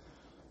well.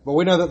 But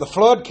we know that the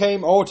flood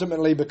came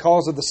ultimately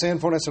because of the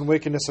sinfulness and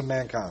wickedness of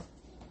mankind.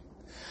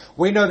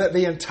 We know that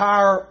the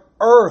entire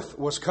earth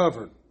was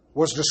covered,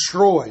 was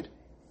destroyed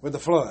with the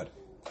flood.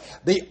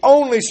 The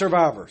only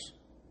survivors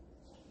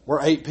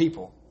were 8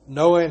 people.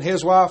 Noah and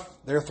his wife,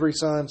 their 3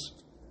 sons,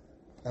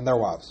 and their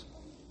wives.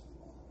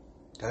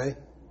 Okay?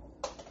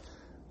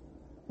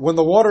 When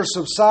the water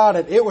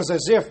subsided, it was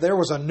as if there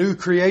was a new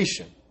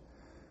creation.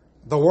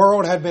 The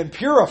world had been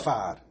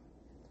purified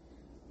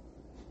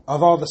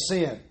of all the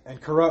sin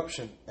and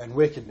corruption and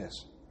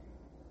wickedness.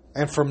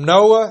 And from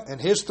Noah and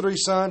his 3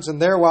 sons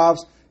and their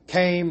wives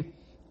came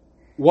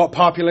what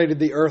populated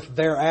the earth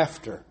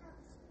thereafter.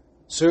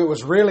 So it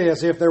was really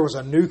as if there was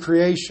a new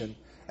creation,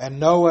 and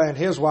Noah and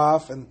his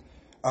wife and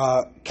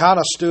kind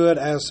of stood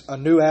as a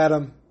new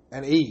Adam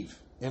and Eve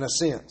in a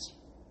sense.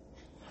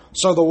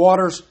 So the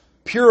waters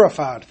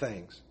purified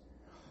things.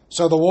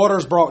 So the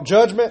waters brought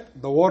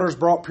judgment, the waters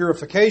brought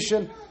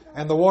purification,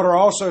 and the water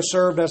also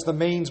served as the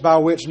means by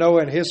which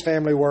Noah and his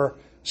family were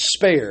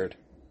spared.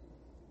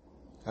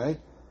 Okay?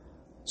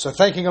 So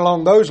thinking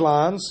along those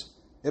lines,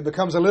 it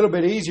becomes a little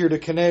bit easier to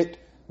connect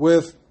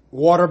with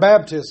water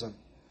baptism.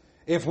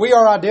 If we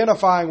are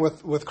identifying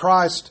with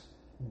Christ's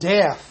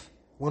death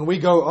when we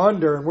go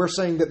under and we're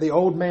saying that the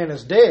old man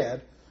is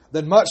dead,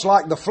 then much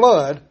like the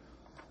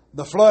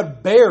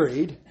flood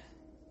buried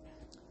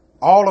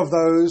all of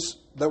those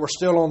that were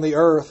still on the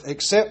earth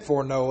except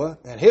for Noah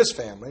and his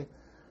family,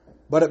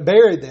 but it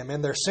buried them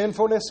in their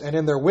sinfulness and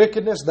in their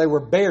wickedness. They were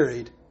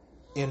buried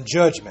in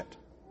judgment,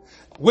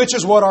 which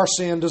is what our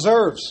sin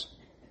deserves.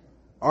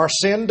 Our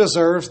sin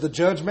deserves the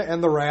judgment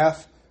and the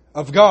wrath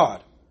of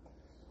God.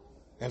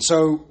 And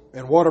so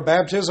in water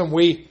baptism,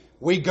 we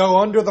go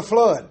under the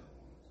flood,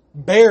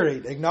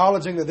 buried,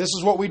 acknowledging that this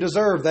is what we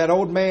deserve. That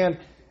old man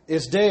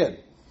is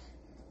dead.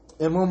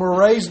 And when we're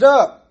raised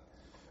up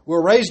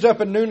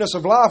in newness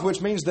of life,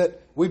 which means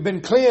that we've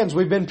been cleansed,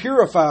 we've been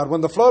purified.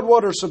 When the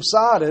floodwaters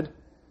subsided,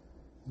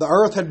 the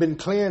earth had been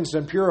cleansed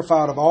and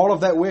purified of all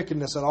of that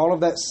wickedness and all of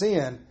that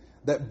sin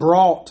that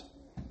brought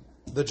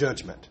the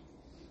judgment.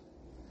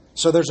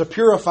 So there's a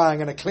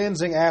purifying and a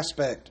cleansing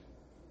aspect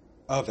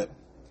of it.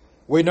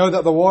 We know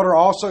that the water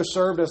also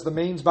served as the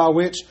means by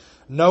which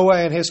Noah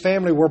and his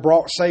family were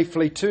brought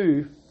safely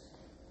to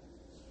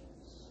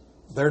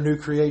their new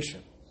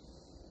creation.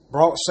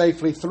 Brought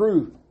safely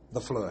through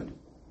the flood.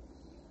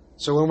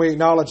 So when we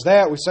acknowledge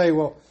that, we say,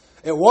 well,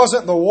 it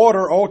wasn't the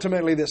water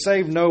ultimately that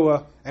saved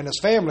Noah and his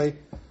family.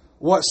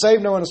 What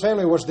saved Noah and his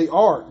family was the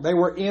ark. They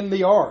were in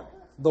the ark.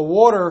 The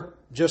water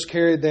just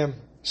carried them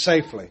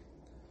safely.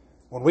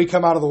 When we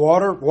come out of the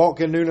water,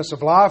 walk in newness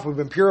of life, we've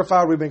been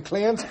purified, we've been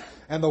cleansed,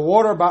 and the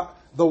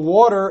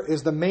water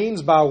is the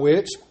means by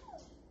which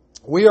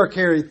we are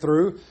carried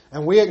through,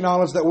 and we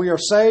acknowledge that we are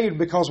saved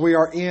because we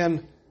are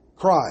in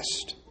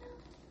Christ.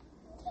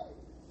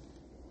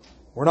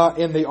 We're not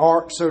in the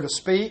ark, so to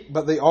speak,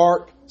 but the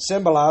ark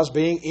symbolized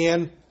being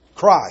in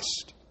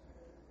Christ.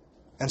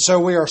 And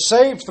so we are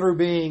saved through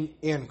being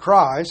in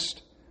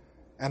Christ,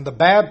 and the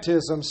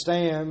baptism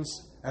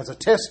stands as a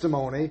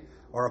testimony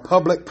or a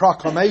public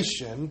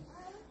proclamation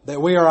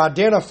that we are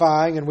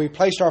identifying, and we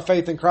placed our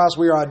faith in Christ,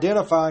 we are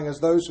identifying as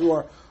those who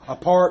are a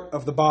part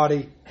of the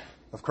body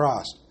of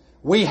Christ.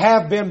 We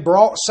have been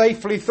brought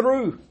safely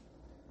through.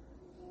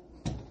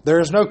 There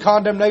is no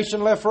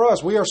condemnation left for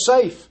us. We are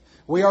safe.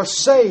 We are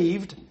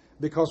saved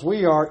because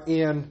we are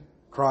in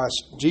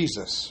Christ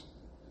Jesus.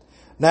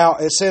 Now,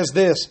 it says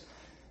this.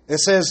 It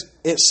says,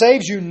 it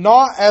saves you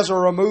not as a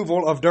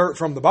removal of dirt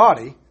from the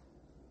body.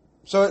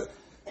 So,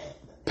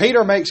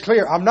 Peter makes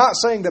clear, I'm not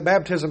saying that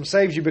baptism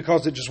saves you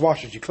because it just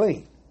washes you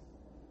clean.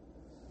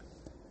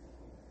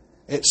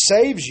 It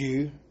saves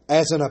you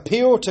as an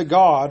appeal to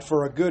God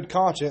for a good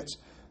conscience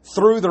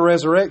through the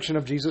resurrection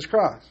of Jesus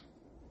Christ.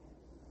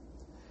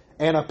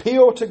 An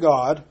appeal to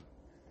God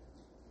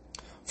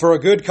for a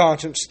good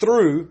conscience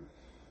through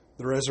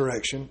the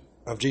resurrection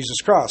of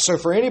Jesus Christ. So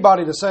for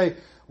anybody to say,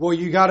 well,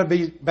 you got to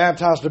be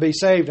baptized to be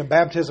saved and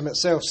baptism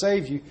itself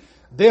saves you,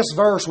 this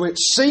verse, which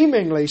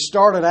seemingly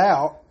started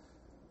out,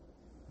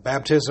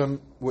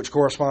 baptism, which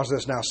corresponds to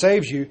this, now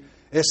saves you,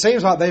 it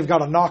seems like they've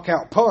got a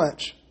knockout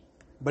punch.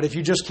 But if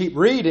you just keep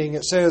reading,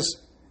 it says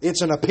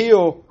it's an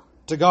appeal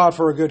to God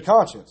for a good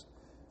conscience.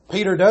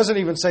 Peter doesn't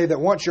even say that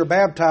once you're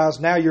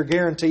baptized, now you're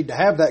guaranteed to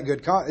have that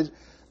good conscience.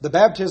 The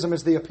baptism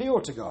is the appeal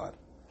to God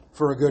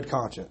for a good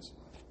conscience.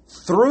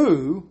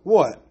 Through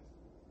what?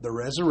 The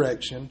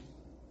resurrection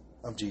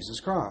of Jesus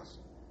Christ.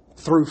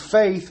 Through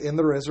faith in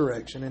the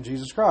resurrection in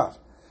Jesus Christ.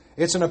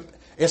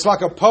 It's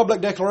like a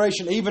public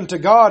declaration even to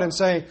God and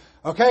saying,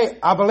 okay,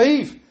 I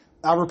believe.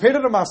 I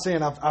repented of my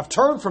sin. I've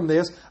turned from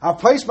this. I've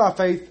placed my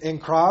faith in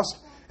Christ.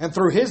 And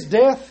through His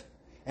death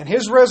and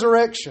His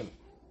resurrection,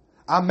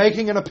 I'm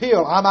making an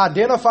appeal. I'm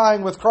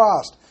identifying with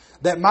Christ.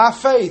 That my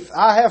faith,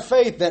 I have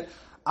faith that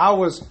I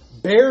was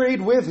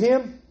buried with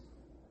Him.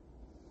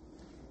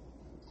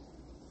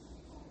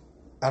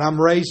 and I'm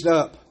raised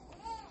up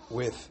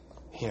with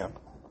Him.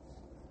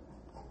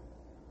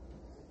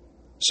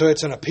 So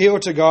it's an appeal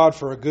to God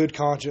for a good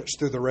conscience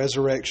through the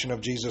resurrection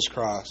of Jesus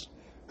Christ,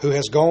 who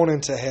has gone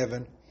into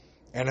heaven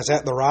and is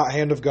at the right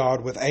hand of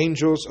God with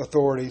angels,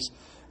 authorities,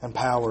 and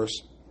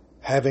powers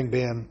having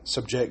been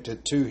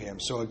subjected to Him.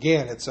 So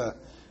again, it's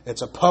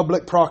a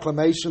public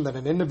proclamation that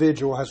an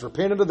individual has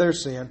repented of their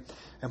sin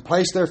and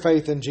placed their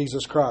faith in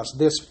Jesus Christ.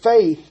 This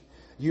faith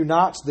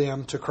unites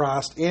them to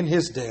Christ in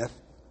His death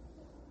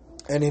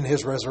and in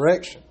His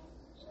resurrection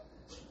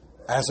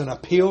as an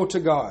appeal to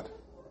God.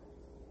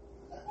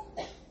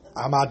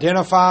 I'm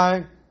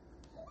identifying,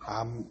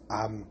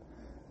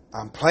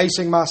 I'm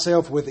placing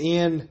myself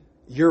within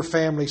your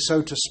family,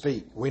 so to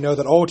speak. We know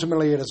that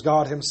ultimately it is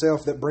God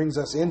Himself that brings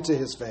us into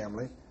His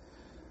family.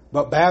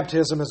 But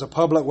baptism is a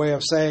public way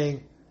of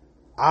saying,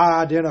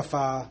 I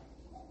identify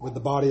with the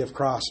body of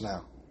Christ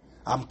now.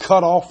 I'm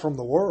cut off from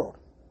the world.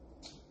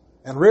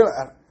 And really,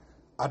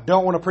 I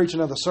don't want to preach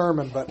another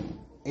sermon, but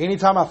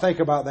anytime I think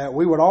about that,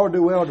 we would all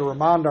do well to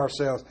remind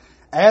ourselves,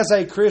 as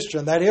a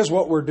Christian, that is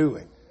what we're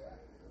doing.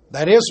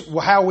 That is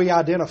how we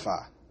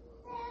identify.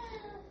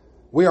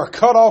 We are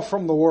cut off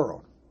from the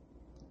world.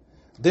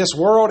 This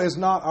world is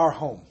not our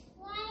home.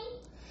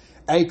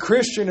 A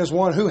Christian is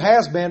one who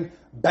has been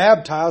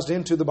baptized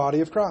into the body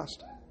of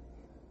Christ.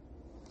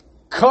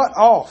 Cut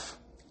off.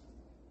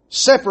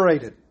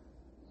 Separated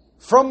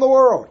from the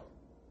world.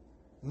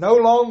 No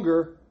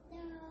longer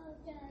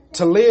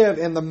to live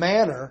in the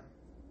manner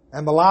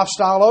and the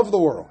lifestyle of the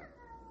world,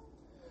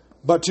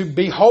 but to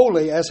be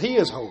holy as He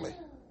is holy.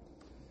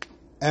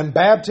 And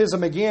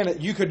baptism, again,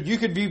 you could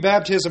view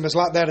baptism as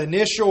like that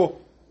initial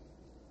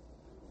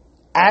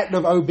act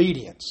of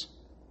obedience.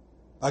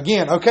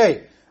 Again,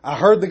 okay, I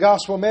heard the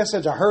gospel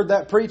message, I heard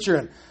that preacher,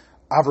 and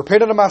I've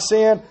repented of my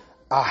sin,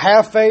 I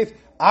have faith,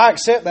 I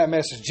accept that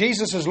message.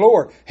 Jesus is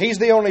Lord. He's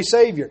the only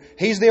Savior.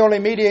 He's the only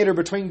mediator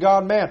between God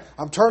and man.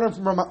 I'm turning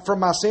from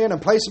my sin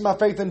and placing my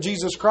faith in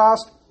Jesus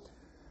Christ.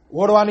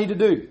 What do I need to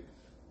do?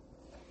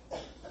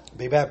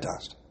 Be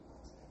baptized.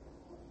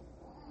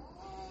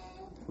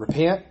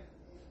 Repent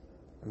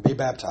and be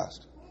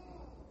baptized.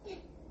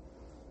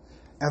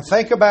 And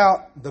think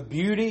about the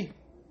beauty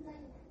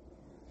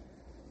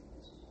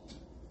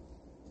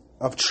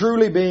of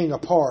truly being a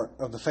part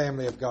of the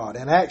family of God.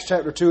 In Acts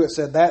chapter 2, it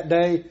said that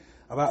day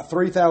about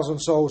 3,000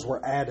 souls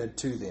were added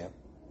to them.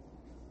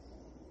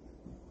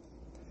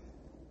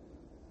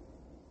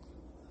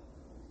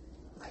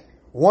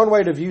 One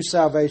way to view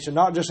salvation,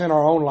 not just in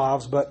our own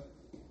lives, but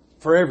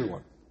for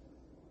everyone.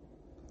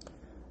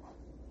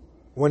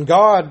 When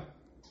God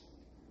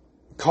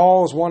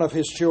calls one of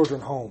His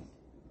children home,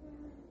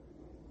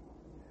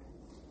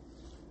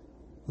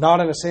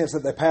 not in a sense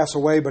that they pass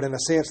away, but in a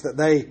sense that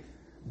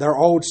their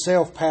old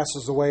self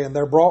passes away and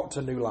they're brought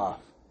to new life.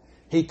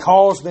 He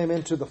calls them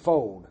into the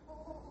fold.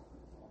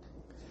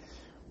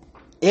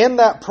 In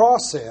that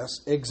process,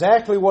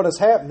 exactly what is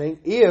happening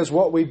is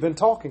what we've been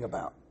talking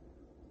about.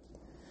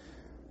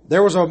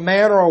 There was a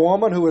man or a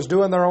woman who was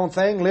doing their own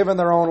thing, living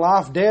their own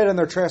life, dead in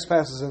their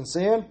trespasses and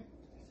sin,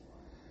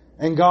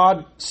 and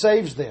God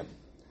saves them.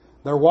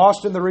 They're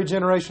washed in the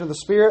regeneration of the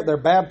Spirit. They're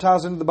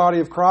baptized into the body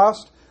of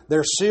Christ.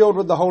 They're sealed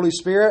with the Holy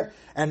Spirit.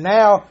 And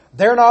now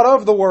they're not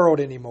of the world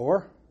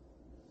anymore.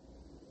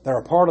 They're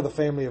a part of the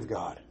family of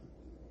God.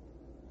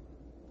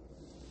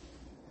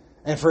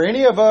 And for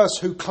any of us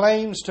who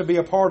claims to be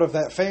a part of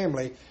that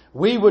family,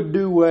 we would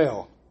do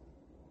well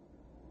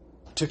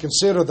to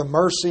consider the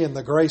mercy and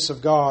the grace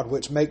of God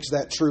which makes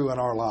that true in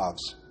our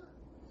lives.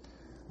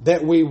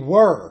 That we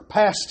were,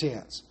 past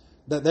tense,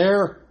 that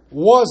there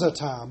was a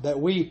time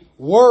that we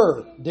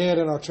were dead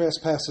in our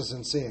trespasses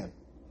and sin.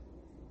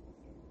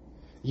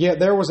 Yet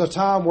there was a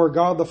time where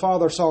God the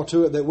Father saw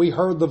to it that we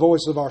heard the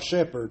voice of our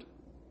shepherd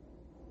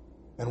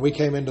and we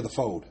came into the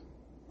fold.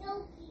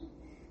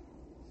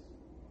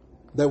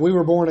 That we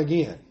were born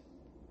again.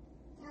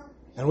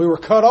 And we were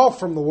cut off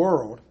from the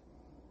world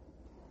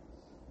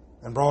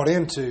and brought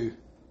into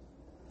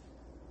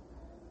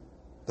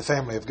the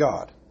family of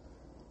God.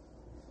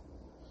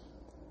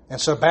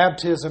 And so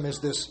baptism is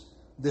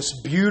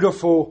this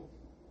beautiful,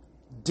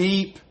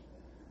 deep,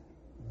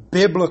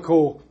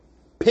 biblical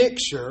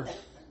picture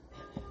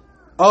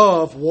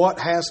of what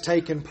has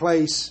taken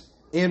place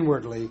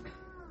inwardly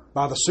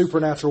by the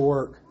supernatural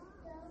work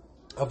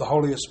of the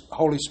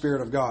Holy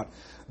Spirit of God.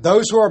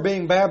 Those who are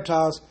being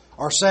baptized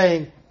are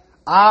saying,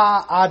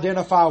 I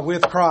identify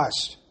with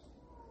Christ.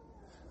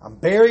 I'm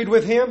buried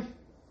with Him.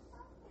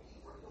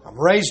 I'm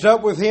raised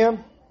up with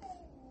Him.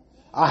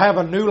 I have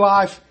a new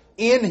life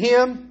in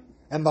Him.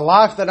 And the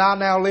life that I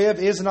now live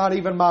is not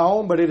even my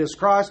own, but it is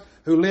Christ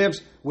who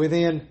lives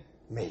within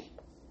me.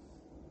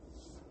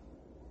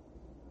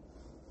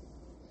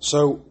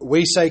 So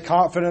we say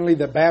confidently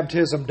that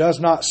baptism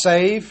does not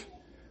save.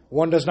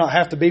 One does not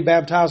have to be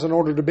baptized in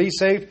order to be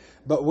saved.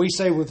 But we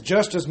say with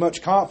just as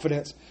much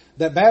confidence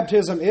that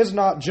baptism is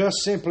not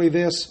just simply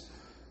this,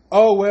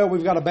 oh, well,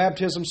 we've got a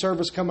baptism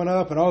service coming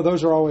up, and oh,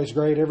 those are always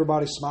great.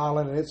 Everybody's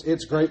smiling, and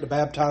it's great to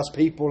baptize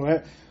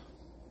people.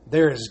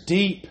 There is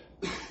deep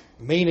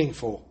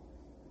meaningful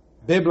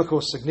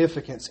biblical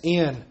significance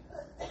in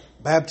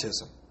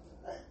baptism.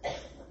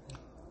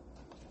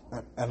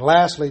 And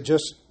lastly,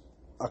 just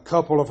a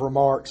couple of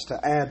remarks to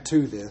add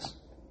to this.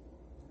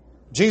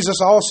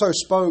 Jesus also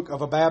spoke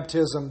of a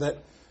baptism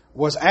that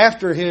was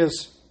after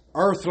his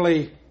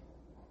earthly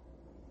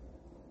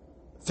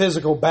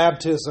physical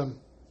baptism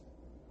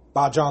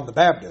by John the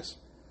Baptist.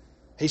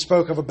 He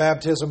spoke of a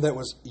baptism that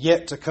was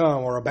yet to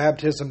come, or a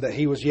baptism that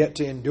he was yet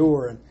to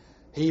endure. And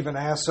he even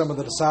asked some of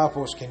the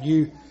disciples, can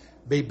you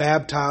be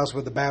baptized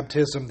with the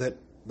baptism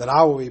that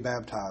I will be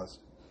baptized?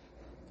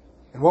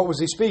 And what was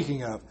he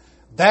speaking of?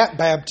 That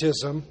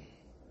baptism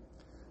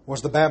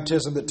was the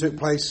baptism that took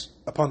place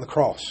upon the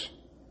cross.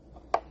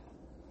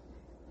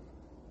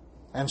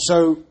 And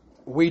so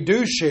we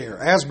do share,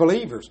 as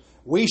believers,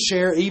 we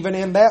share even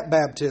in that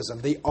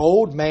baptism. The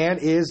old man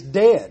is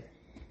dead.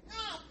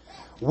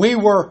 We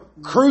were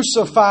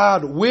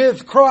crucified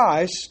with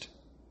Christ,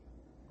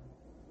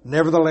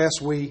 nevertheless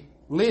we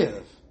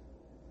live.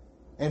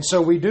 And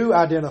so we do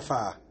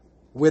identify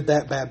with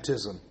that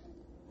baptism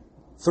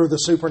through the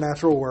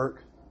supernatural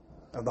work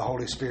of the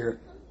Holy Spirit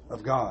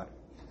of God.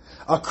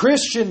 A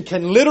Christian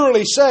can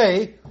literally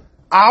say,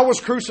 I was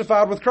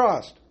crucified with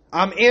Christ.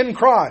 I'm in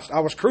Christ.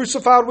 I was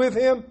crucified with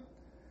Him.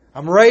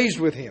 I'm raised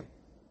with Him.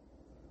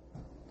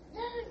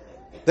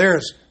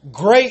 There's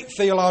great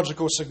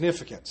theological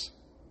significance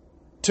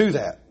to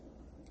that.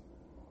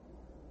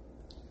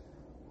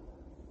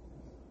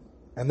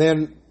 And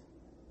then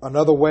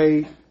another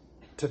way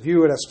to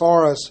view it as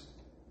far as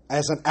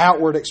an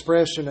outward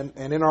expression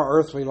and in our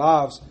earthly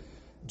lives,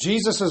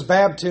 Jesus'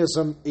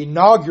 baptism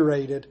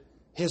inaugurated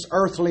His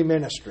earthly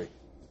ministry.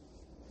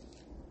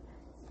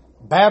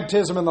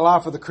 Baptism in the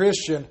life of the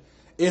Christian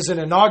is an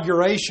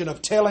inauguration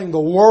of telling the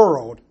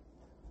world,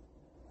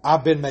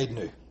 I've been made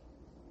new.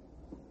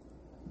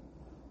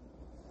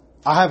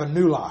 I have a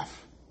new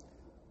life.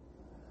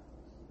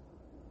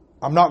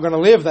 I'm not going to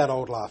live that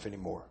old life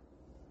anymore.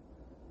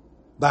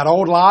 That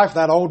old life,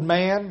 that old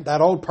man,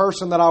 that old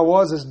person that I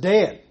was is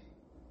dead.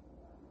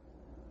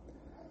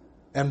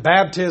 And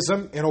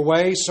baptism, in a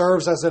way,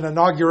 serves as an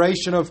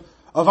inauguration of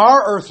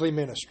our earthly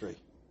ministry.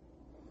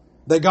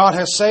 That God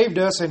has saved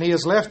us and He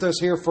has left us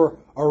here for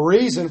a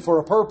reason, for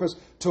a purpose,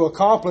 to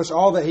accomplish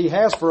all that He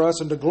has for us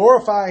and to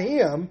glorify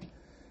Him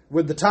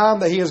with the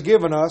time that He has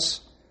given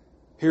us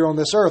here on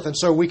this earth. And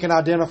so we can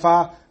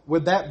identify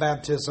with that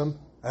baptism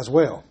as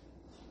well.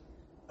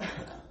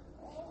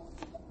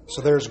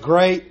 So there's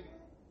great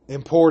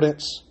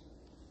importance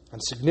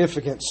and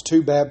significance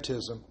to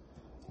baptism.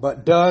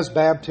 But does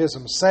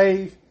baptism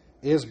save?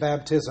 Is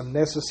baptism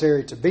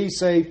necessary to be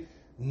saved?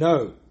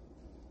 No.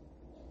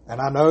 And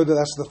I know that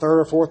that's the third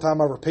or fourth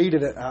time I've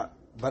repeated it,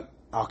 but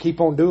I'll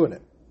keep on doing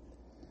it.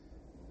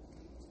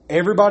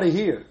 Everybody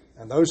here,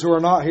 and those who are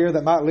not here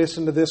that might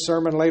listen to this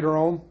sermon later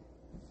on,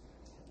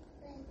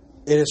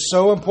 it is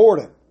so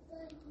important.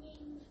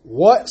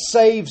 What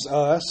saves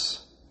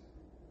us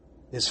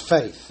is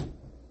faith.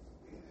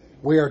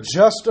 We are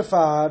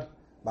justified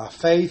by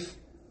faith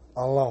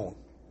alone.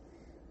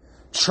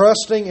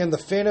 Trusting in the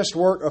finished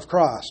work of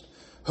Christ,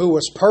 who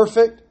was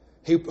perfect,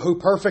 who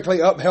perfectly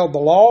upheld the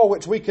law,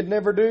 which we could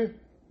never do,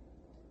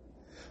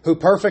 who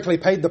perfectly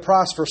paid the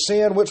price for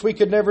sin, which we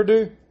could never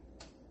do.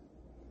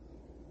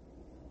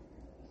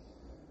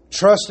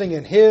 Trusting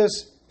in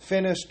His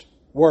finished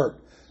work,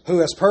 who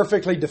has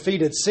perfectly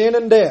defeated sin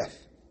and death,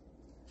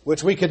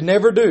 which we could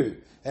never do,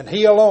 and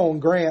He alone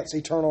grants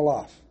eternal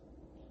life.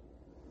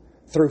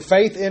 Through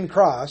faith in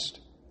Christ,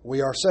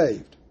 we are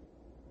saved.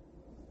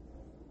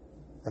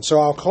 And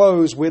so I'll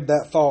close with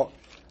that thought.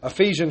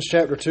 Ephesians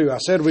chapter 2. I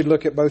said we'd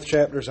look at both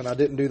chapters, and I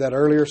didn't do that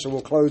earlier, so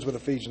we'll close with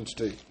Ephesians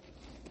 2.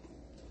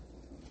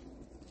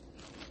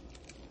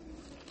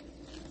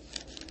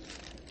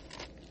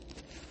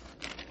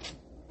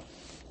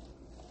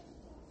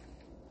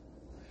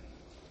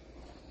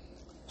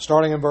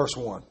 Starting in verse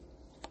 1.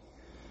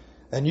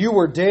 And you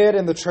were dead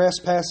in the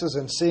trespasses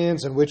and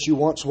sins in which you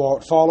once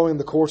walked, following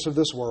the course of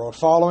this world,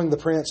 following the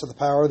prince of the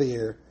power of the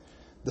air,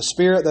 the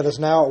spirit that is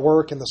now at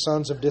work in the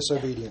sons of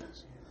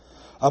disobedience,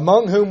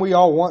 among whom we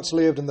all once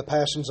lived in the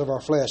passions of our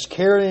flesh,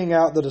 carrying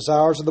out the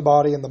desires of the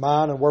body and the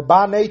mind, and were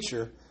by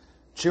nature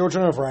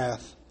children of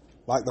wrath,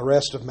 like the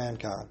rest of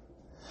mankind.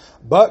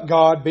 But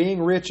God,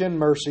 being rich in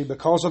mercy,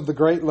 because of the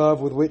great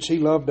love with which He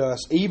loved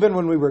us, even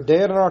when we were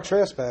dead in our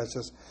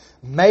trespasses,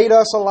 made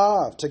us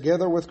alive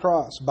together with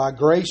Christ. By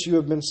grace you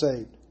have been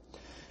saved,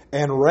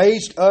 and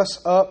raised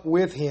us up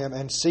with Him,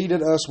 and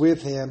seated us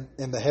with Him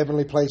in the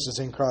heavenly places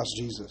in Christ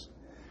Jesus,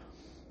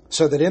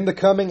 so that in the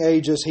coming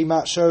ages He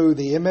might show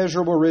the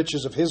immeasurable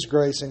riches of His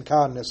grace and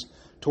kindness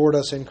toward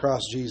us in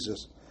Christ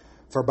Jesus.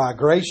 For by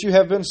grace you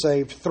have been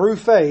saved through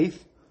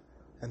faith,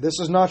 and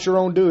this is not your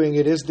own doing,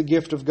 it is the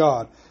gift of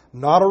God,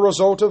 not a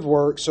result of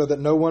works, so that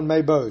no one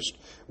may boast.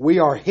 We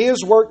are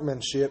His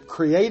workmanship,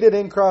 created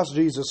in Christ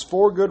Jesus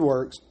for good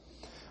works,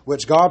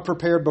 which God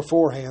prepared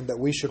beforehand that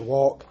we should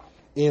walk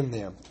in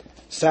them.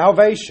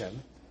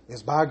 Salvation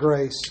is by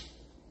grace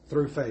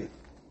through faith.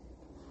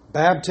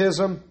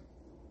 Baptism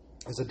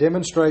is a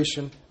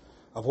demonstration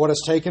of what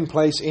has taken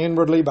place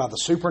inwardly by the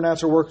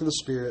supernatural work of the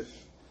Spirit,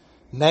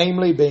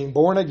 namely being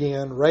born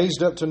again,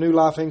 raised up to new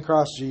life in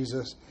Christ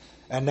Jesus,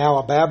 and now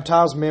a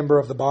baptized member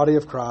of the body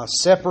of Christ,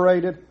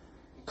 separated,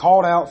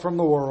 called out from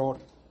the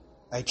world,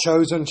 a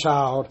chosen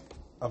child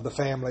of the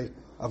family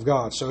of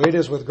God. So it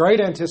is with great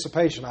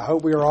anticipation. I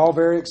hope we are all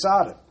very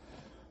excited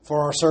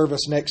for our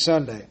service next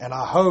Sunday. And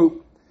I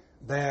hope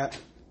that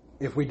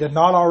if we did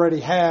not already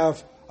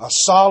have a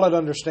solid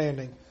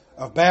understanding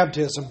of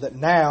baptism, that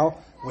now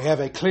we have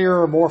a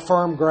clearer, more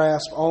firm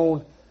grasp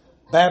on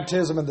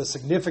baptism and the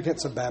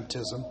significance of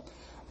baptism.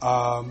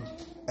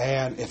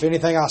 And if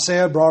anything I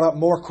said brought up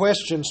more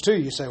questions too,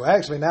 you say, well,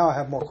 actually, now I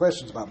have more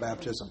questions about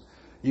baptism.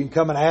 You can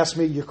come and ask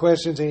me your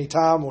questions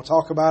anytime. We'll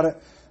talk about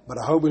it. But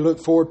I hope we look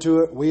forward to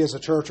it. We as a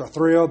church are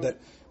thrilled that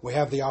we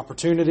have the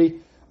opportunity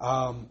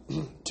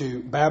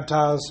to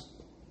baptize.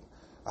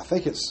 I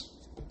think it's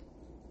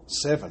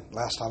 7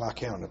 last time I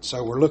counted.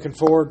 So we're looking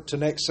forward to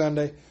next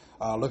Sunday.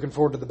 Looking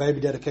forward to the baby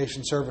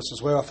dedication service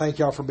as well. Thank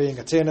y'all for being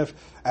attentive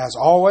as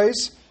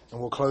always. And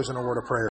we'll close in a word of prayer.